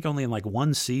only in like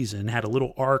one season, had a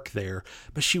little arc there,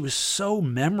 but she was so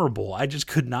memorable. I just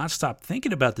could not stop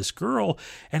thinking about this girl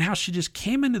and how she just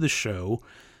came into the show,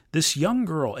 this young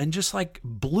girl, and just like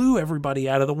blew everybody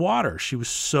out of the water. She was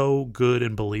so good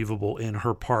and believable in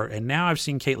her part. And now I've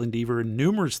seen Caitlin Dever in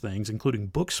numerous things, including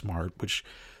Booksmart, which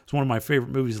is one of my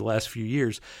favorite movies of the last few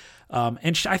years.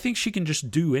 I think she can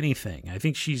just do anything. I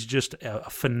think she's just a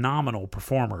phenomenal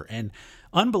performer. And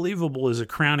Unbelievable is a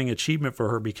crowning achievement for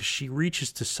her because she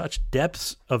reaches to such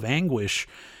depths of anguish.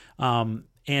 And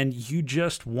you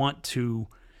just want to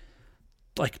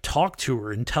like talk to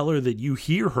her and tell her that you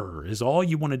hear her is all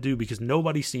you want to do, because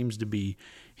nobody seems to be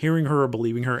hearing her or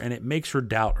believing her, and it makes her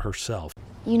doubt herself.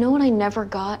 You know what I never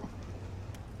got?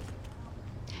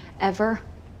 Ever?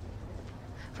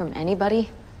 From anybody?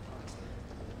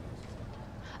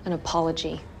 An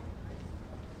apology.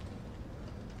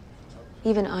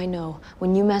 Even I know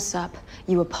when you mess up,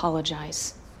 you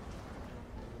apologize.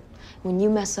 When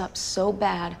you mess up so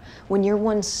bad, when your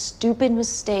one stupid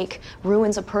mistake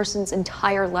ruins a person's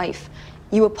entire life,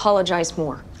 you apologize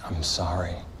more. I'm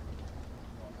sorry.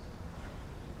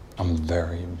 I'm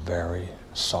very, very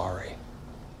sorry.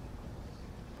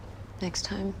 Next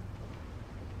time,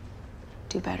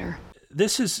 do better.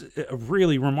 This is a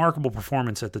really remarkable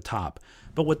performance at the top.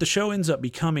 But what the show ends up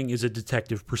becoming is a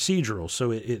detective procedural.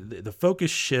 So the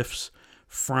focus shifts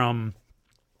from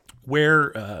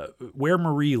where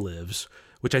Marie lives,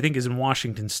 which I think is in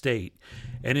Washington State,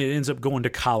 and it ends up going to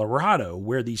Colorado,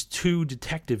 where these two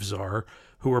detectives are,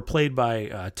 who are played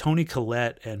by Toni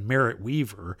Collette and Merritt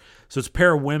Weaver. So it's a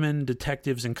pair of women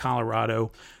detectives in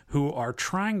Colorado who are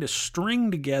trying to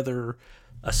string together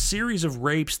a series of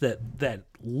rapes that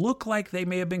look like they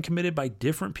may have been committed by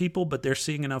different people, but they're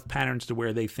seeing enough patterns to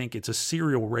where they think it's a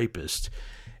serial rapist.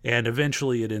 And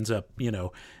eventually it ends up,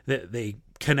 that they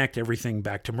connect everything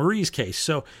back to Marie's case.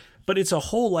 So, but it's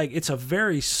it's a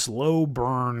very slow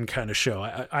burn kind of show.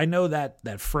 I know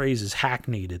that phrase is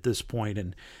hackneyed at this point,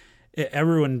 and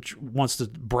everyone wants to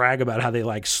brag about how they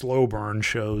like slow burn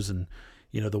shows, and,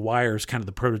 The Wire is kind of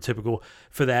the prototypical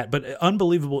for that. But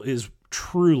Unbelievable is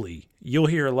truly, you'll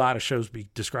hear a lot of shows be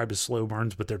described as slow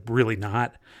burns, but they're really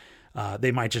not.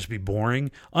 They might just be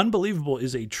boring. Unbelievable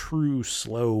is a true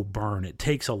slow burn. It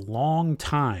takes a long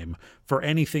time for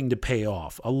anything to pay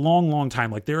off. A long, long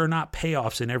time. Like, there are not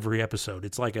payoffs in every episode.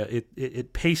 It's like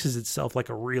it paces itself like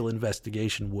a real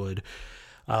investigation would.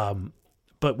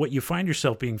 But what you find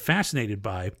yourself being fascinated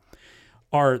by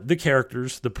are the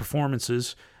characters, the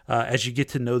performances, as you get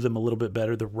to know them a little bit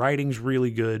better. The writing's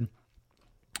really good.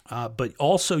 But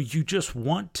also you just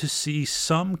want to see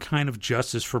some kind of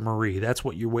justice for Marie. That's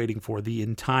what you're waiting for the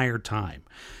entire time.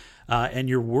 And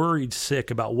you're worried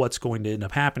sick about what's going to end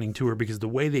up happening to her, because the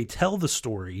way they tell the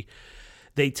story,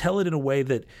 they tell it in a way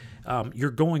that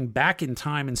you're going back in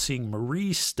time and seeing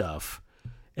Marie's stuff,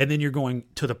 and then you're going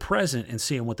to the present and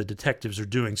seeing what the detectives are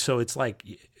doing. So it's like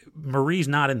Marie's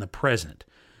not in the present.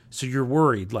 So you're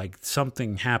worried like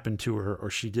something happened to her, or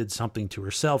she did something to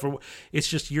herself, or it's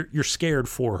just you're scared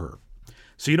for her.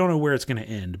 So you don't know where it's going to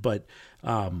end. But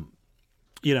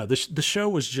the show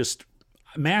was just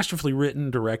masterfully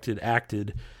written, directed,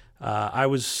 acted. I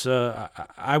was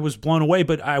blown away.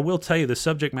 But I will tell you, the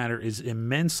subject matter is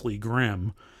immensely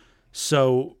grim.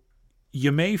 So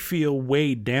you may feel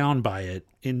weighed down by it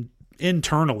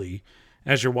internally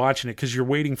as you're watching it, because you're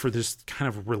waiting for this kind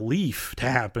of relief to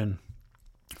happen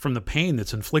from the pain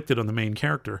that's inflicted on the main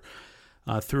character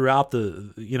throughout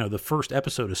the first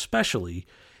episode especially,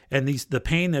 and the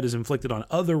pain that is inflicted on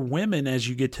other women as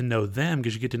you get to know them,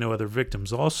 because you get to know other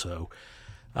victims also,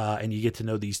 and you get to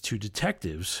know these two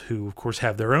detectives who, of course,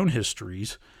 have their own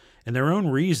histories and their own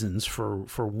reasons for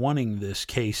wanting this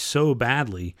case so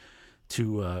badly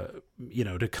to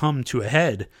come to a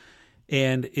head.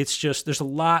 And it's just, there's a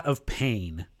lot of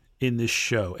pain in this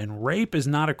show, and rape is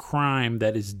not a crime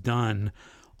that is done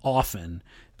often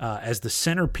as the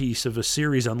centerpiece of a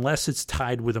series, unless it's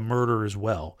tied with a murder as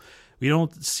well. We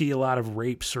don't see a lot of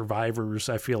rape survivors,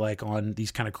 I feel like, on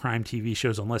these kind of crime TV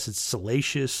shows, unless it's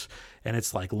salacious and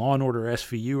it's like Law & Order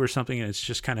SVU or something, and it's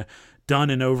just kind of done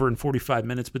and over in 45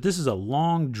 minutes. But this is a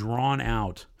long,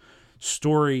 drawn-out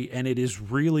story, and it is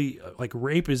really, like,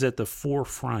 rape is at the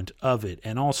forefront of it.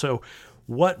 And also,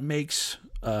 what makes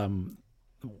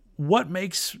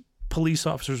police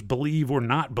officers believe or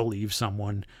not believe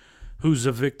someone who's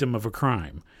a victim of a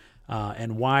crime,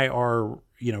 and why are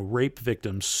rape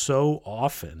victims so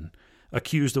often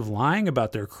accused of lying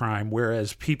about their crime,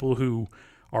 whereas people who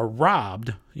are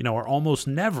robbed are almost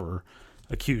never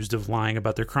accused of lying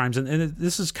about their crimes. And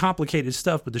this is complicated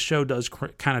stuff, but the show does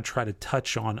kind of try to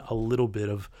touch on a little bit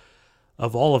of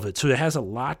all of it. So it has a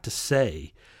lot to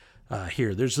say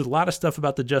here. There's a lot of stuff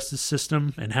about the justice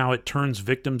system and how it turns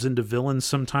victims into villains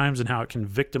sometimes, and how it can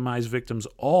victimize victims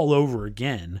all over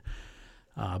again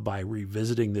by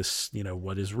revisiting this,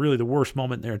 what is really the worst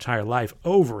moment in their entire life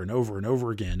over and over and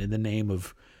over again in the name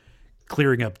of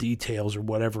clearing up details or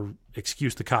whatever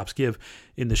excuse the cops give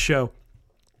in the show.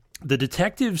 The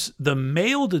detectives, the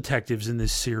male detectives in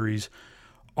this series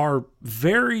are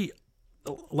very,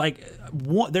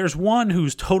 there's one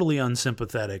who's totally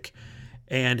unsympathetic,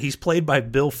 and he's played by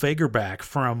Bill Fagerback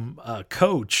from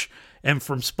Coach and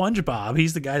from SpongeBob.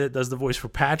 He's the guy that does the voice for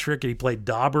Patrick, and he played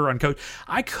Dauber on Coach.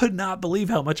 I could not believe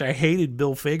how much I hated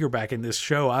Bill Fagerback in this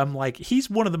show. I'm like, he's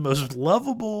one of the most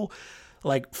lovable,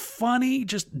 funny,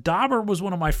 Dauber was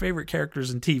one of my favorite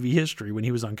characters in TV history when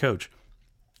he was on Coach.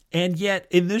 And yet,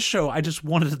 in this show, I just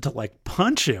wanted to,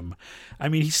 punch him. I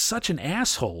mean, he's such an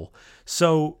asshole.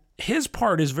 So his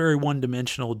part is very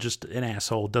one-dimensional, just an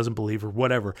asshole, doesn't believe or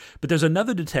whatever. But there's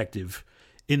another detective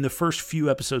in the first few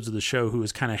episodes of the show who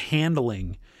is kind of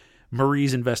handling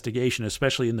Marie's investigation,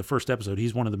 especially in the first episode.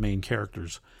 He's one of the main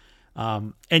characters.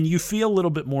 And you feel a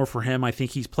little bit more for him. I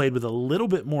think he's played with a little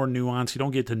bit more nuance. You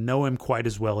don't get to know him quite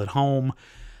as well at home.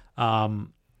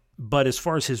 But as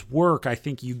far as his work, I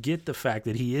think you get the fact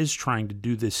that he is trying to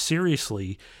do this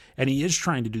seriously, and he is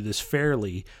trying to do this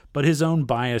fairly, but his own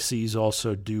biases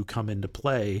also do come into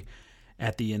play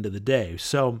at the end of the day.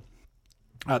 So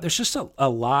there's just a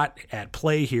lot at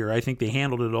play here. I think they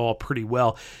handled it all pretty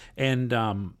well. And,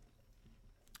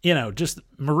 just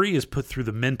Marie is put through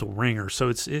the mental ringer.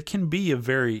 So it can be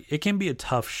a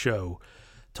tough show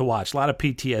to watch. A lot of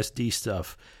PTSD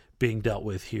stuff being dealt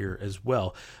with here as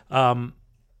well.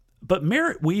 But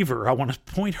Merritt Wever, I want to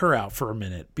point her out for a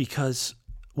minute, because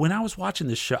when I was watching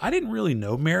this show, I didn't really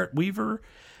know Merritt Wever.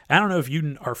 I don't know if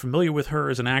you are familiar with her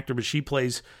as an actor, but she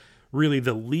plays really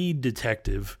the lead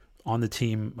detective on the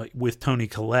team with Toni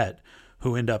Collette,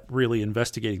 who end up really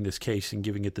investigating this case and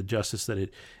giving it the justice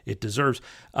that it deserves.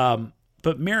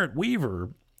 But Merritt Wever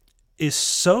is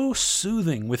so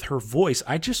soothing with her voice.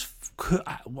 I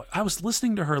was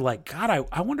listening to her God,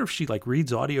 I wonder if she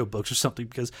reads audiobooks or something,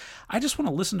 because I just want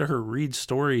to listen to her read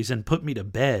stories and put me to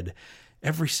bed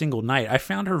every single night. I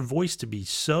found her voice to be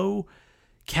so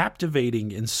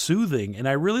captivating and soothing, and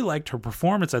I really liked her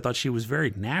performance. I thought she was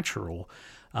very natural,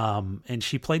 and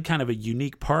she played kind of a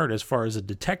unique part as far as a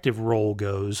detective role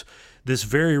goes. This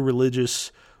very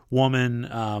religious woman,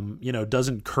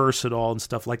 doesn't curse at all and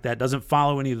stuff like that, doesn't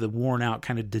follow any of the worn out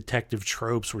kind of detective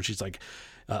tropes where she's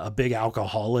a big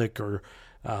alcoholic or,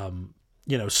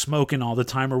 smoking all the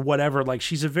time or whatever.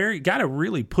 She's got a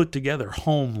really put together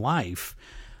home life.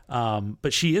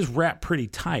 But she is wrapped pretty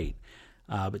tight,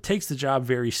 but takes the job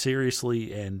very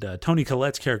seriously. And Toni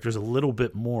Collette's character is a little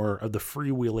bit more of the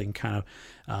freewheeling kind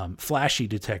of flashy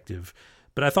detective.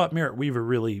 But I thought Merritt Wever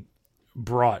really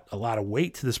brought a lot of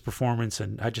weight to this performance,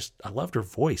 and I loved her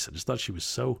voice. I just thought she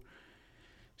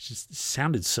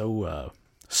sounded so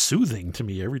soothing to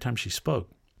me every time she spoke.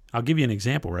 I'll give you an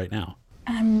example right now.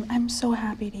 I'm so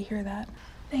happy to hear that.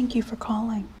 Thank you for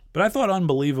calling. But I thought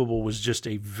Unbelievable was just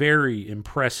a very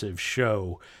impressive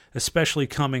show, especially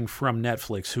coming from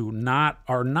Netflix, who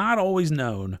are not always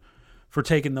known for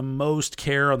taking the most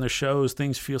care on their shows.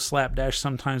 Things feel slapdash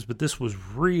sometimes, but this was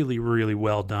really, really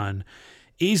well done.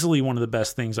 Easily one of the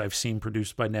best things I've seen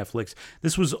produced by Netflix.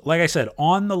 This was, like I said,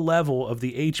 on the level of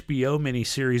the HBO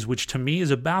miniseries, which to me is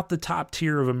about the top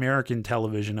tier of American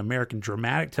television, American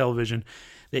dramatic television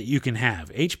that you can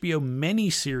have. HBO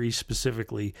miniseries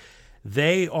specifically,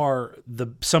 they are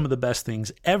some of the best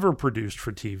things ever produced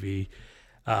for TV.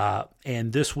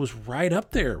 And this was right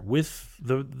up there with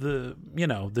the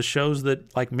shows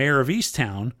that like Mayor of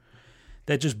Easttown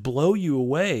that just blow you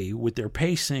away with their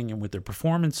pacing and with their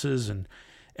performances and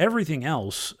everything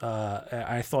else.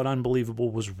 I thought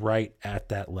Unbelievable was right at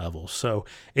that level. So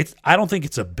I don't think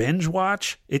it's a binge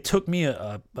watch. It took me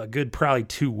a good probably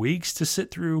 2 weeks to sit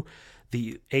through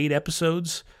the 8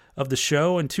 episodes of the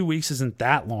show, and 2 weeks isn't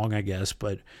that long, I guess,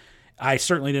 but I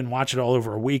certainly didn't watch it all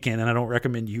over a weekend, and I don't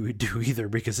recommend you do either,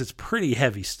 because it's pretty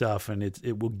heavy stuff and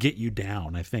it will get you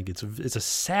down. I think it's a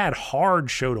sad,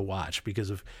 hard show to watch because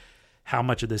of how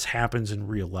much of this happens in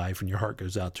real life, and your heart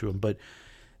goes out to them. But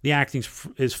the acting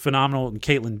is phenomenal, and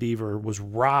Caitlin Dever was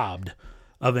robbed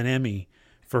of an Emmy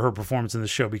for her performance in the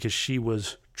show because she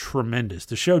was tremendous.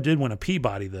 The show did win a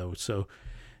Peabody, though, so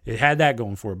it had that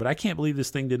going for it. But I can't believe this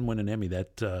thing didn't win an Emmy.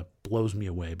 That blows me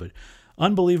away. But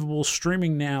Unbelievable,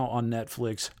 streaming now on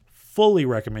Netflix. Fully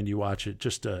recommend you watch it.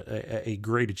 Just a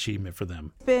great achievement for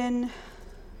them. It's been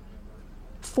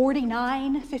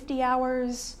 49, 50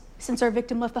 hours since our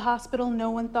victim left the hospital.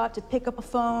 No one thought to pick up a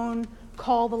phone,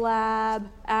 call the lab,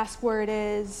 ask where it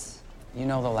is. You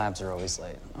know the labs are always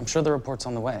late. I'm sure the report's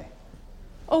on the way.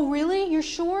 Oh, really? You're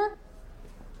sure?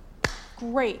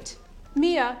 Great.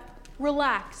 Mia,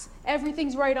 relax.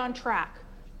 Everything's right on track.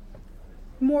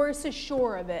 Morris is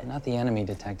sure of it. I'm not the enemy,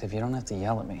 Detective. You don't have to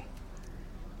yell at me.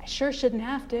 I sure shouldn't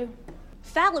have to.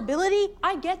 Fallibility?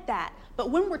 I get that.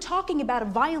 But when we're talking about a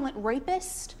violent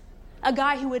rapist, a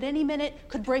guy who at any minute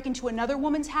could break into another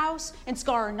woman's house and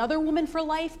scar another woman for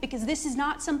life, because this is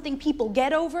not something people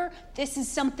get over, this is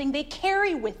something they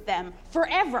carry with them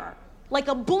forever, like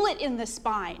a bullet in the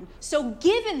spine. So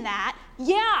given that,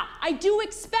 yeah, I do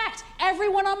expect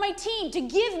everyone on my team to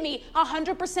give me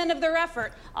 100% of their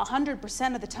effort,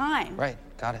 100% of the time. Right,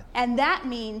 got it. And that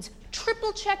means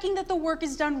triple checking that the work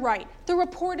is done right, the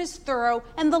report is thorough,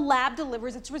 and the lab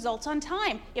delivers its results on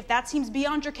time. If that seems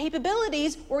beyond your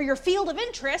capabilities or your field of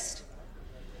interest,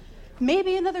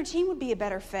 maybe another team would be a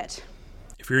better fit.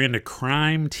 If you're into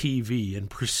crime TV and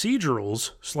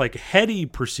procedurals, it's like heady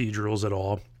procedurals at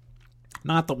all,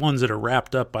 not the ones that are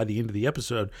wrapped up by the end of the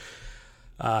episode,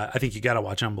 I think you got to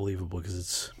watch Unbelievable,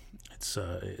 because it's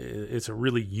a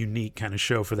really unique kind of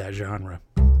show for that genre.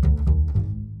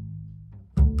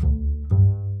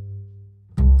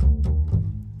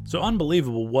 So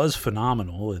Unbelievable was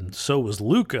phenomenal, and so was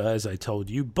Luca, as I told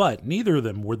you, but neither of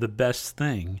them were the best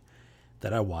thing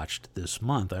that I watched this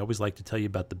month. I always like to tell you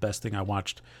about the best thing I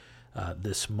watched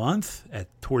this month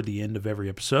toward the end of every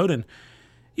episode, and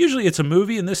usually it's a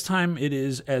movie, and this time it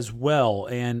is as well.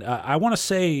 And I want to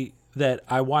say that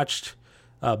I watched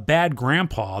Bad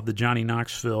Grandpa, the Johnny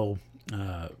Knoxville,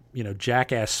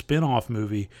 Jackass spinoff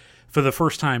movie, for the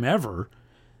first time ever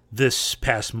this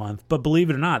past month. But believe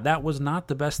it or not, that was not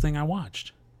the best thing I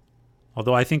watched.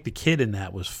 Although I think the kid in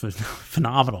that was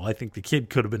phenomenal. I think the kid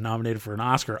could have been nominated for an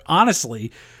Oscar,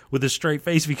 honestly, with a straight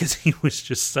face, because he was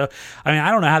just so... I mean,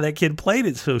 I don't know how that kid played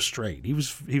it so straight. He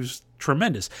was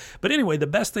tremendous. But anyway, the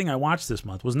best thing I watched this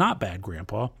month was not Bad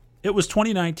Grandpa. It was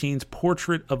 2019's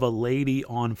Portrait of a Lady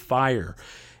on Fire.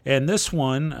 And this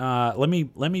one, let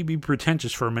me be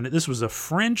pretentious for a minute. This was a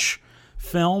French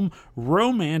film,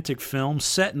 romantic film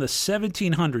set in the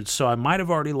 1700s, so I might have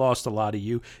already lost a lot of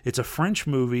you. It's a French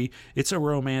movie. It's a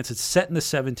romance. It's set in the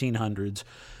 1700s.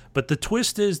 But the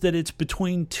twist is that it's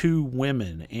between two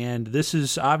women, and this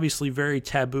is obviously very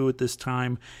taboo at this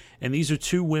time. And these are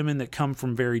two women that come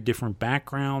from very different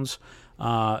backgrounds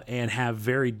and have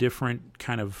very different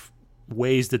kind of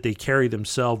ways that they carry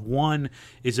themselves. One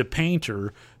is a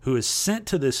painter who is sent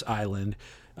to this island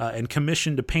and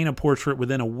commissioned to paint a portrait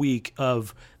within a week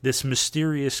of this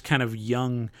mysterious kind of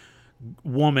young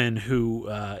woman who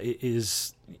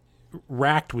is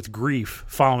racked with grief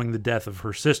following the death of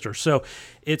her sister. So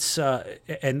it's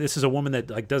and this is a woman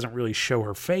that doesn't really show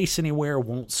her face anywhere,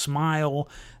 won't smile.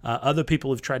 Other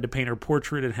people have tried to paint her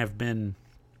portrait and have been,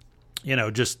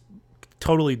 just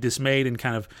totally dismayed and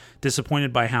kind of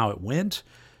disappointed by how it went.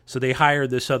 So they hired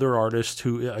this other artist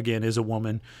who, again, is a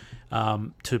woman,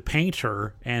 to paint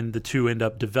her, and the two end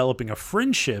up developing a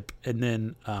friendship, and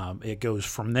then it goes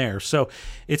from there. So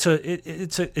it's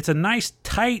a nice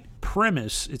tight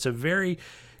premise. It's a very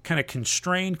kind of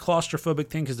constrained, claustrophobic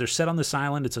thing, because they're set on this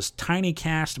island. It's a tiny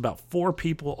cast, about 4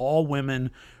 people, all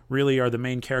women, really are the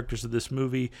main characters of this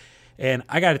movie. And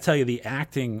I got to tell you, the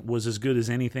acting was as good as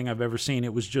anything I've ever seen.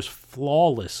 It was just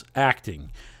flawless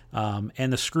acting.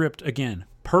 And the script, again,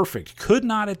 perfect. Could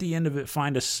not at the end of it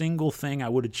find a single thing I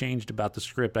would have changed about the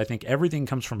script. I think everything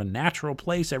comes from a natural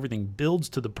place. Everything builds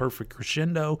to the perfect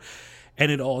crescendo,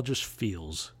 and it all just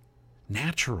feels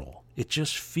natural. It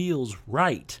just feels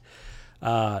right.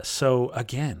 So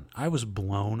again, I was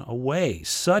blown away.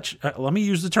 Let me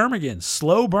use the term again,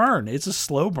 slow burn. It's a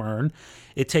slow burn.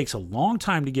 It takes a long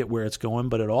time to get where it's going,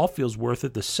 but it all feels worth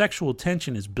it. The sexual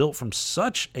tension is built from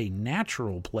such a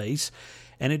natural place,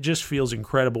 and it just feels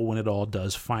incredible when it all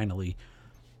does finally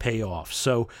pay off.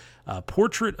 So,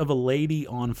 Portrait of a Lady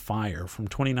on Fire from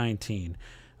 2019.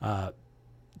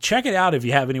 Check it out if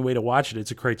you have any way to watch it.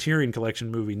 It's a Criterion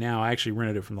Collection movie now. I actually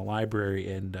rented it from the library,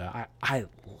 and I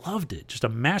loved it. Just a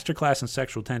masterclass in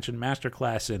sexual tension,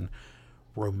 masterclass in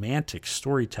romantic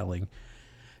storytelling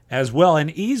as well, and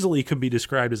easily could be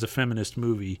described as a feminist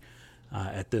movie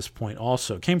at this point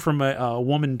also. Came from a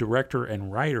woman director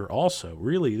and writer also.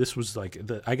 Really, this was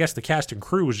I guess the cast and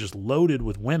crew was just loaded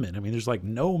with women. I mean, there's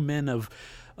no men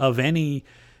of any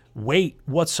weight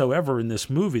whatsoever in this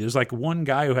movie. There's one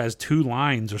guy who has 2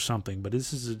 lines or something, but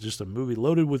this is just a movie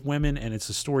loaded with women, and it's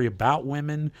a story about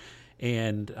women,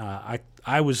 and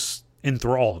I was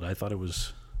enthralled. I thought it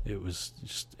was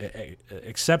just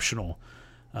exceptional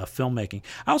filmmaking.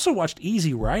 I also watched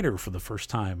Easy Rider for the first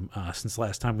time since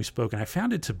last time we spoke, and I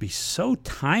found it to be so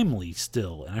timely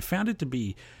still, and I found it to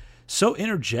be so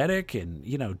energetic, and,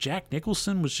 you know, Jack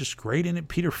Nicholson was just great in it.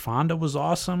 Peter Fonda was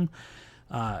awesome.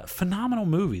 Phenomenal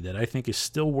movie that I think is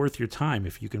still worth your time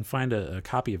if you can find a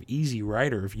copy of Easy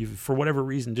Rider. If you, for whatever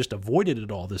reason, just avoided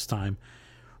it all this time,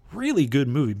 really good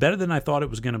movie, better than I thought it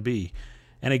was going to be.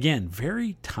 And again,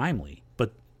 very timely.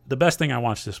 But the best thing I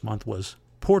watched this month was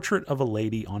Portrait of a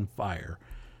Lady on Fire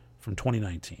from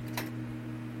 2019.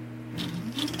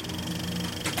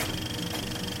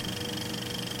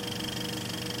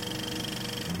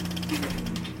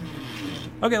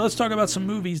 Okay, let's talk about some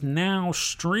movies now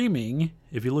streaming.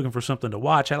 If you're looking for something to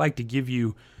watch, I like to give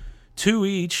you 2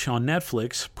 each on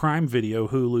Netflix, Prime Video,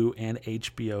 Hulu, and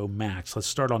HBO Max. Let's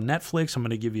start on Netflix. I'm going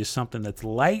to give you something that's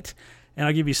light, and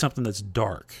I'll give you something that's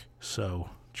dark. So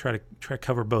try to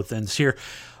cover both ends here.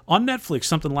 On Netflix,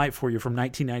 something light for you from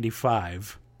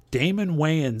 1995. Damon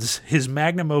Wayans, his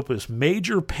magnum opus,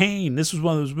 Major Pain. This was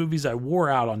one of those movies I wore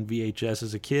out on VHS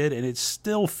as a kid, and it's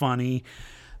still funny.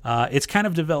 It's kind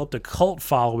of developed a cult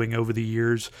following over the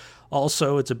years.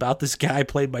 Also, it's about this guy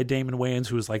played by Damon Wayans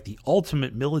who is like the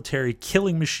ultimate military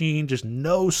killing machine, just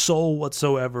no soul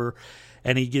whatsoever.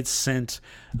 And he gets sent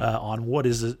on what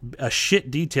is a shit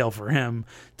detail for him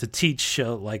to teach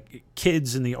like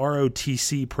kids in the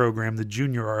ROTC program, the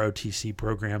junior ROTC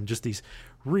program, just these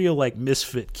real like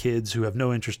misfit kids who have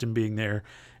no interest in being there.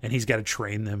 And he's got to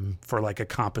train them for like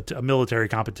a military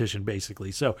competition,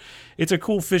 basically. So it's a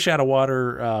cool fish out of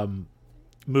water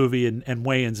movie, and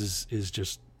Wayans is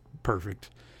just perfect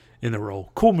in the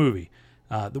role. Cool movie.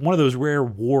 One of those rare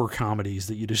war comedies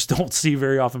that you just don't see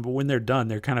very often, but when they're done,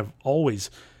 they're kind of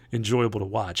always enjoyable to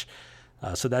watch.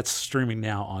 So that's streaming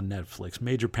now on Netflix.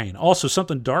 Major Pain. Also,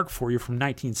 something dark for you from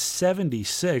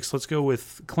 1976. Let's go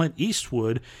with Clint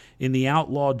Eastwood in The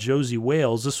Outlaw Josie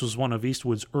Wales. This was one of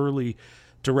Eastwood's early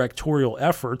directorial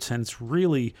efforts, and it's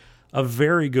really a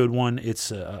very good one. It's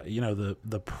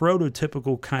the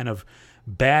prototypical kind of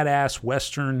badass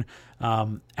Western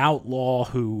outlaw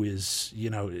who is,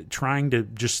 trying to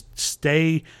just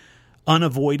stay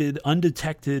unavoided,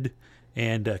 undetected,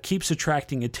 and keeps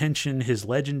attracting attention. His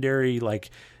legendary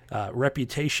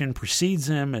reputation precedes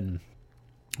him, and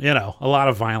a lot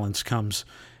of violence comes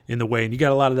in the way. And you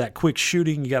got a lot of that quick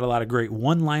shooting. You got a lot of great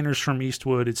one-liners from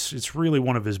Eastwood. It's really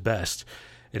one of his best.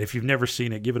 And if you've never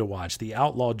seen it, give it a watch. The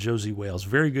Outlaw Josie Wales.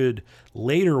 Very good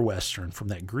later Western from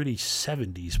that gritty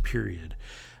 70s period.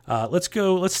 Let's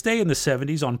stay in the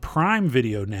 70s on Prime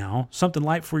Video now. Something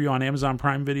light for you on Amazon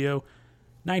Prime Video.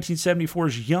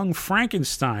 1974's Young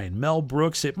Frankenstein. Mel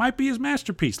Brooks. It might be his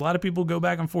masterpiece. A lot of people go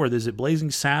back and forth. Is it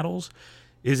Blazing Saddles?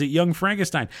 Is it Young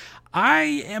Frankenstein?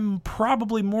 I am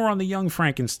probably more on the Young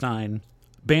Frankenstein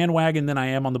bandwagon than I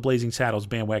am on the Blazing Saddles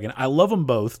bandwagon. I love them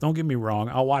both. Don't get me wrong.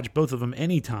 I'll watch both of them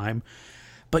anytime.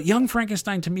 But Young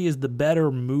Frankenstein to me is the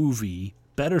better movie,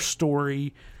 better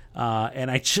story, and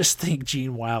I just think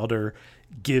Gene Wilder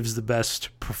gives the best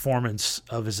performance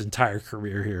of his entire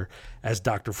career here as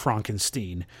Dr.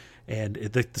 Frankenstein. And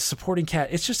the supporting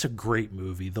cast, it's just a great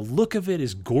movie. The look of it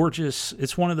is gorgeous.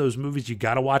 It's one of those movies you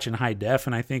got to watch in high def,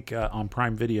 and I think on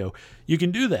Prime Video you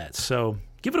can do that. So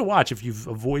give it a watch if you've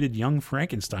avoided Young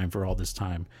Frankenstein for all this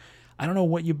time. I don't know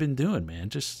what you've been doing, man.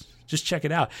 Just check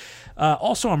it out.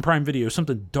 Also on Prime Video,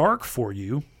 something dark for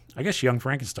you. I guess Young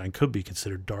Frankenstein could be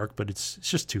considered dark, but it's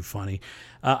just too funny.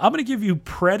 I'm going to give you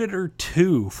Predator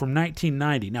 2 from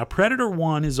 1990. Now, Predator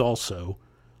 1 is also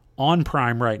on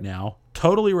Prime right now.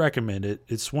 Totally recommend it.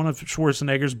 It's one of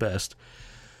Schwarzenegger's best.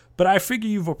 But I figure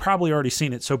you've probably already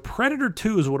seen it. So Predator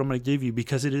 2 is what I'm going to give you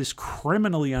because it is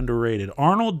criminally underrated.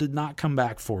 Arnold did not come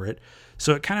back for it.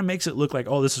 So it kind of makes it look like,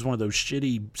 oh, this is one of those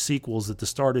shitty sequels that the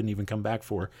star didn't even come back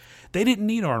for. They didn't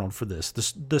need Arnold for this.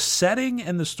 The setting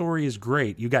and the story is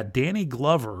great. You got Danny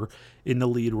Glover in the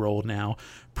lead role now.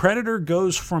 Predator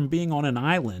goes from being on an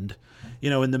island,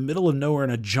 in the middle of nowhere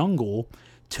in a jungle,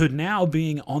 to now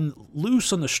being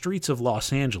loose on the streets of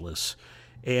Los Angeles.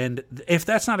 And if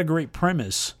that's not a great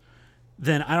premise,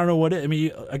 then I don't know what it is. I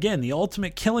mean, again, the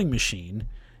ultimate killing machine.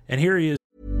 And here he is.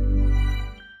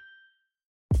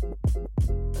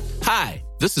 Hi,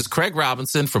 this is Craig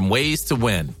Robinson from Ways to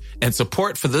Win. And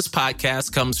support for this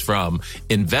podcast comes from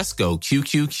Invesco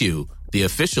QQQ, the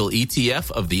official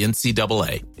ETF of the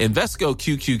NCAA. Invesco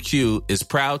QQQ is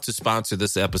proud to sponsor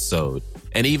this episode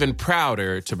and even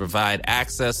prouder to provide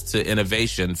access to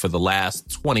innovation for the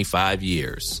last 25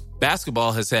 years.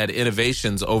 Basketball has had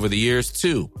innovations over the years,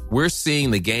 too. We're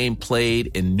seeing the game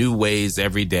played in new ways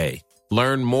every day.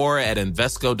 Learn more at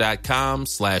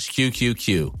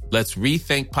Invesco.com/QQQ. Let's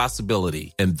rethink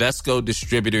possibility. Invesco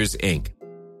Distributors, Inc.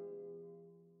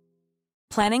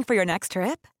 Planning for your next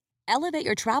trip? Elevate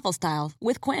your travel style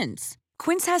with Quince.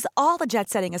 Quince has all the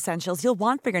jet-setting essentials you'll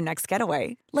want for your next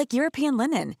getaway, like European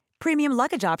linen, premium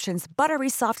luggage options, buttery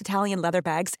soft Italian leather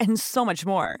bags, and so much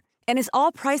more. And is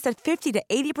all priced at 50 to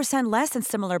 80% less than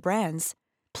similar brands.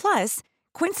 Plus,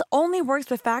 Quince only works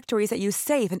with factories that use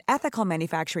safe and ethical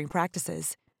manufacturing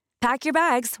practices. Pack your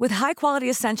bags with high-quality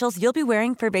essentials you'll be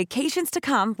wearing for vacations to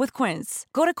come with Quince.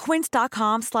 Go to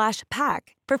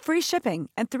quince.com/pack for free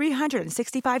shipping and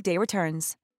 365-day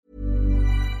returns.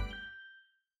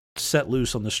 Set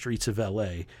loose on the streets of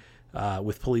L.A.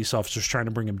 With police officers trying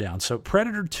to bring him down. So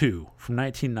Predator 2 from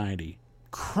 1990,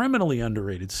 criminally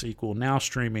underrated sequel, now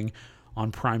streaming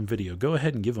on Prime Video. Go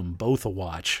ahead and give them both a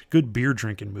watch. Good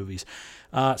beer-drinking movies.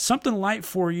 Something light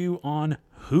for you on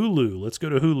Hulu. Let's go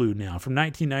to Hulu now. From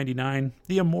 1999,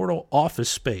 the immortal Office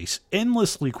Space.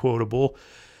 Endlessly quotable.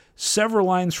 Several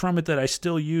lines from it that I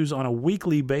still use on a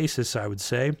weekly basis, I would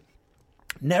say.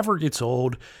 Never gets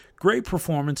old. Great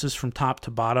performances from top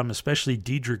to bottom, especially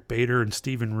Diedrich Bader and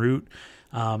Stephen Root.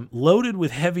 Loaded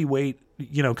with heavyweight,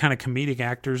 kind of comedic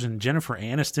actors, and Jennifer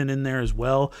Aniston in there as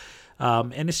well.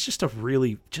 And it's just a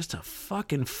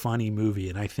fucking funny movie,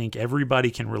 and I think everybody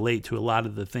can relate to a lot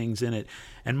of the things in it.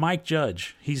 And Mike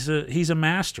Judge, he's a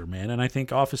master, man. And I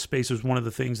think Office Space was one of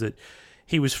the things that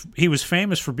he was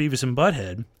famous for Beavis and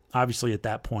Butthead, obviously at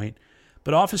that point.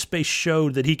 But Office Space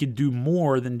showed that he could do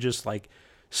more than just like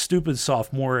stupid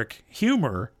sophomoric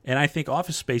humor, and I think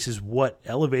Office Space is what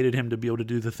elevated him to be able to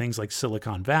do the things like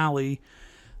Silicon Valley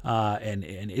and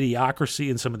Idiocracy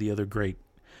and some of the other great,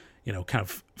 kind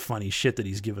of funny shit that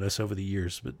he's given us over the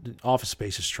years. But Office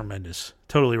Space is tremendous.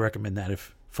 Totally recommend that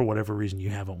if for whatever reason you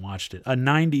haven't watched it. A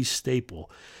 90s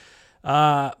staple.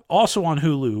 Also on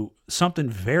Hulu, something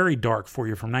very dark for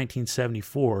you from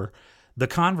 1974, The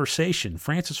Conversation,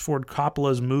 Francis Ford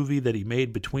Coppola's movie that he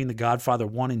made between The Godfather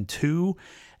 1 and 2.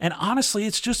 And honestly,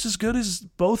 it's just as good as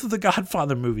both of the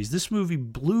Godfather movies. This movie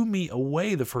blew me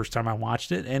away the first time I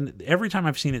watched it, and every time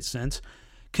I've seen it since,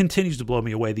 continues to blow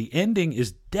me away. The ending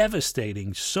is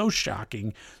devastating, so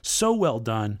shocking, so well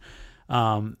done,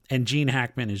 and Gene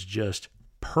Hackman is just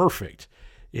perfect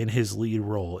in his lead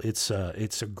role. It's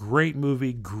a great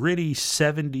movie, gritty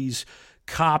 70s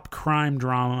cop crime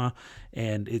drama,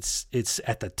 and it's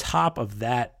at the top of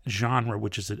that genre,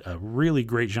 which is a really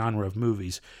great genre of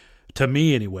movies, to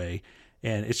me anyway,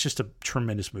 and it's just a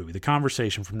tremendous movie. The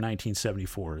Conversation from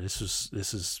 1974. This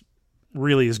is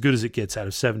really as good as it gets out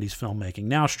of 70s filmmaking.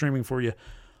 Now streaming for you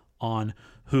on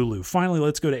Hulu. Finally,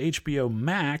 let's go to HBO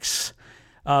Max.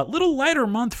 A little lighter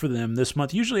month for them this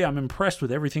month. Usually I'm impressed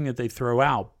with everything that they throw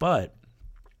out, but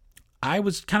I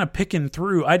was kind of picking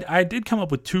through. I did come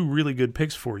up with two really good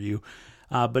picks for you,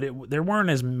 but there weren't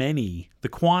as many. The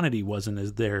quantity wasn't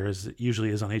as there as it usually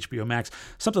is on HBO Max.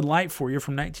 Something light for you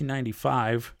from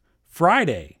 1995,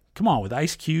 Friday. Come on, with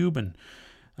Ice Cube and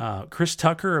Chris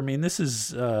Tucker. I mean, this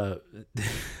is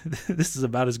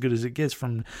about as good as it gets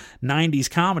from 90s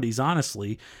comedies,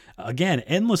 honestly. Again,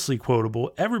 endlessly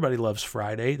quotable. Everybody loves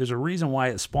Friday. There's a reason why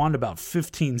it spawned about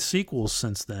 15 sequels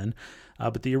since then.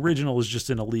 But the original is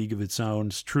just in a league of its own.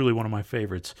 It's truly one of my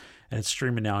favorites, and it's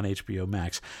streaming now on HBO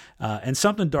Max. And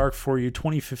something dark for you,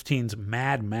 2015's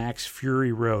Mad Max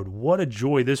Fury Road. What a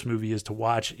joy this movie is to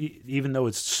watch, even though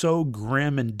it's so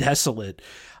grim and desolate.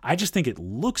 I just think it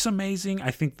looks amazing. I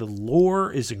think the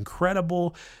lore is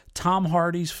incredible. Tom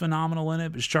Hardy's phenomenal in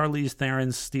it, but Charlize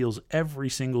Theron steals every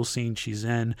single scene she's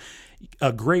in.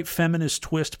 A great feminist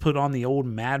twist put on the old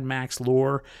Mad Max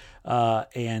lore,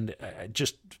 and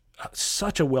just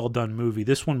such a well-done movie.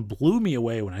 This one blew me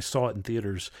away when I saw it in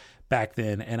theaters back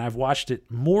then, and I've watched it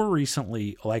more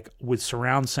recently, like with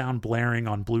surround sound blaring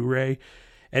on Blu-ray,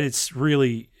 and it's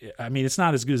really, I mean, it's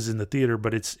not as good as in the theater,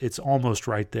 but it's almost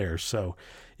right there. So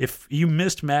if you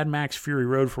missed Mad Max Fury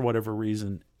Road for whatever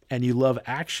reason, and you love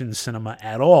action cinema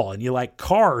at all, and you like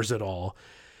cars at all,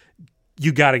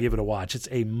 you got to give it a watch. It's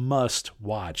a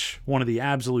must-watch. One of the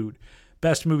absolute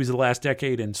best movies of the last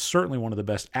decade, and certainly one of the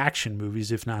best action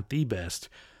movies, if not the best,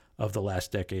 of the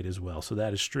last decade as well. So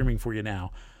that is streaming for you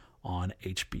now on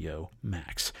HBO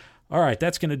Max. All right,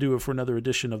 that's going to do it for another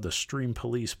edition of the Stream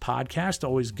Police podcast.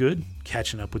 Always good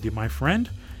catching up with you, my friend.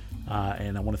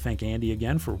 And I want to thank Andy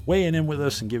again for weighing in with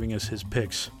us and giving us his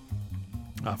picks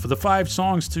for the 5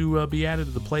 songs to be added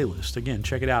to the playlist. Again,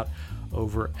 check it out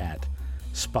over at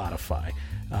Spotify.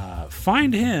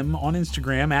 Find him on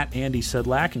Instagram at Andy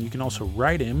Sedlak, and you can also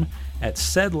write him at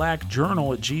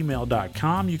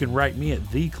sedlakjournal@gmail.com. You can write me at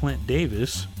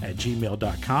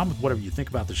theclintdavis@gmail.com with whatever you think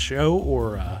about the show,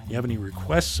 or you have any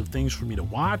requests of things for me to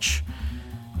watch.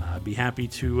 I'd be happy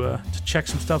to check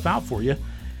some stuff out for you.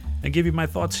 and give you my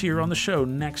thoughts here on the show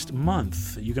next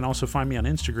month. You can also find me on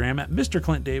Instagram at Mr.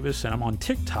 Clint Davis, and I'm on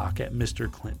TikTok at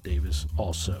Mr. Clint Davis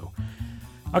also.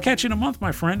 I'll catch you in a month,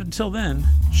 my friend. Until then,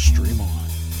 stream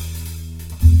on.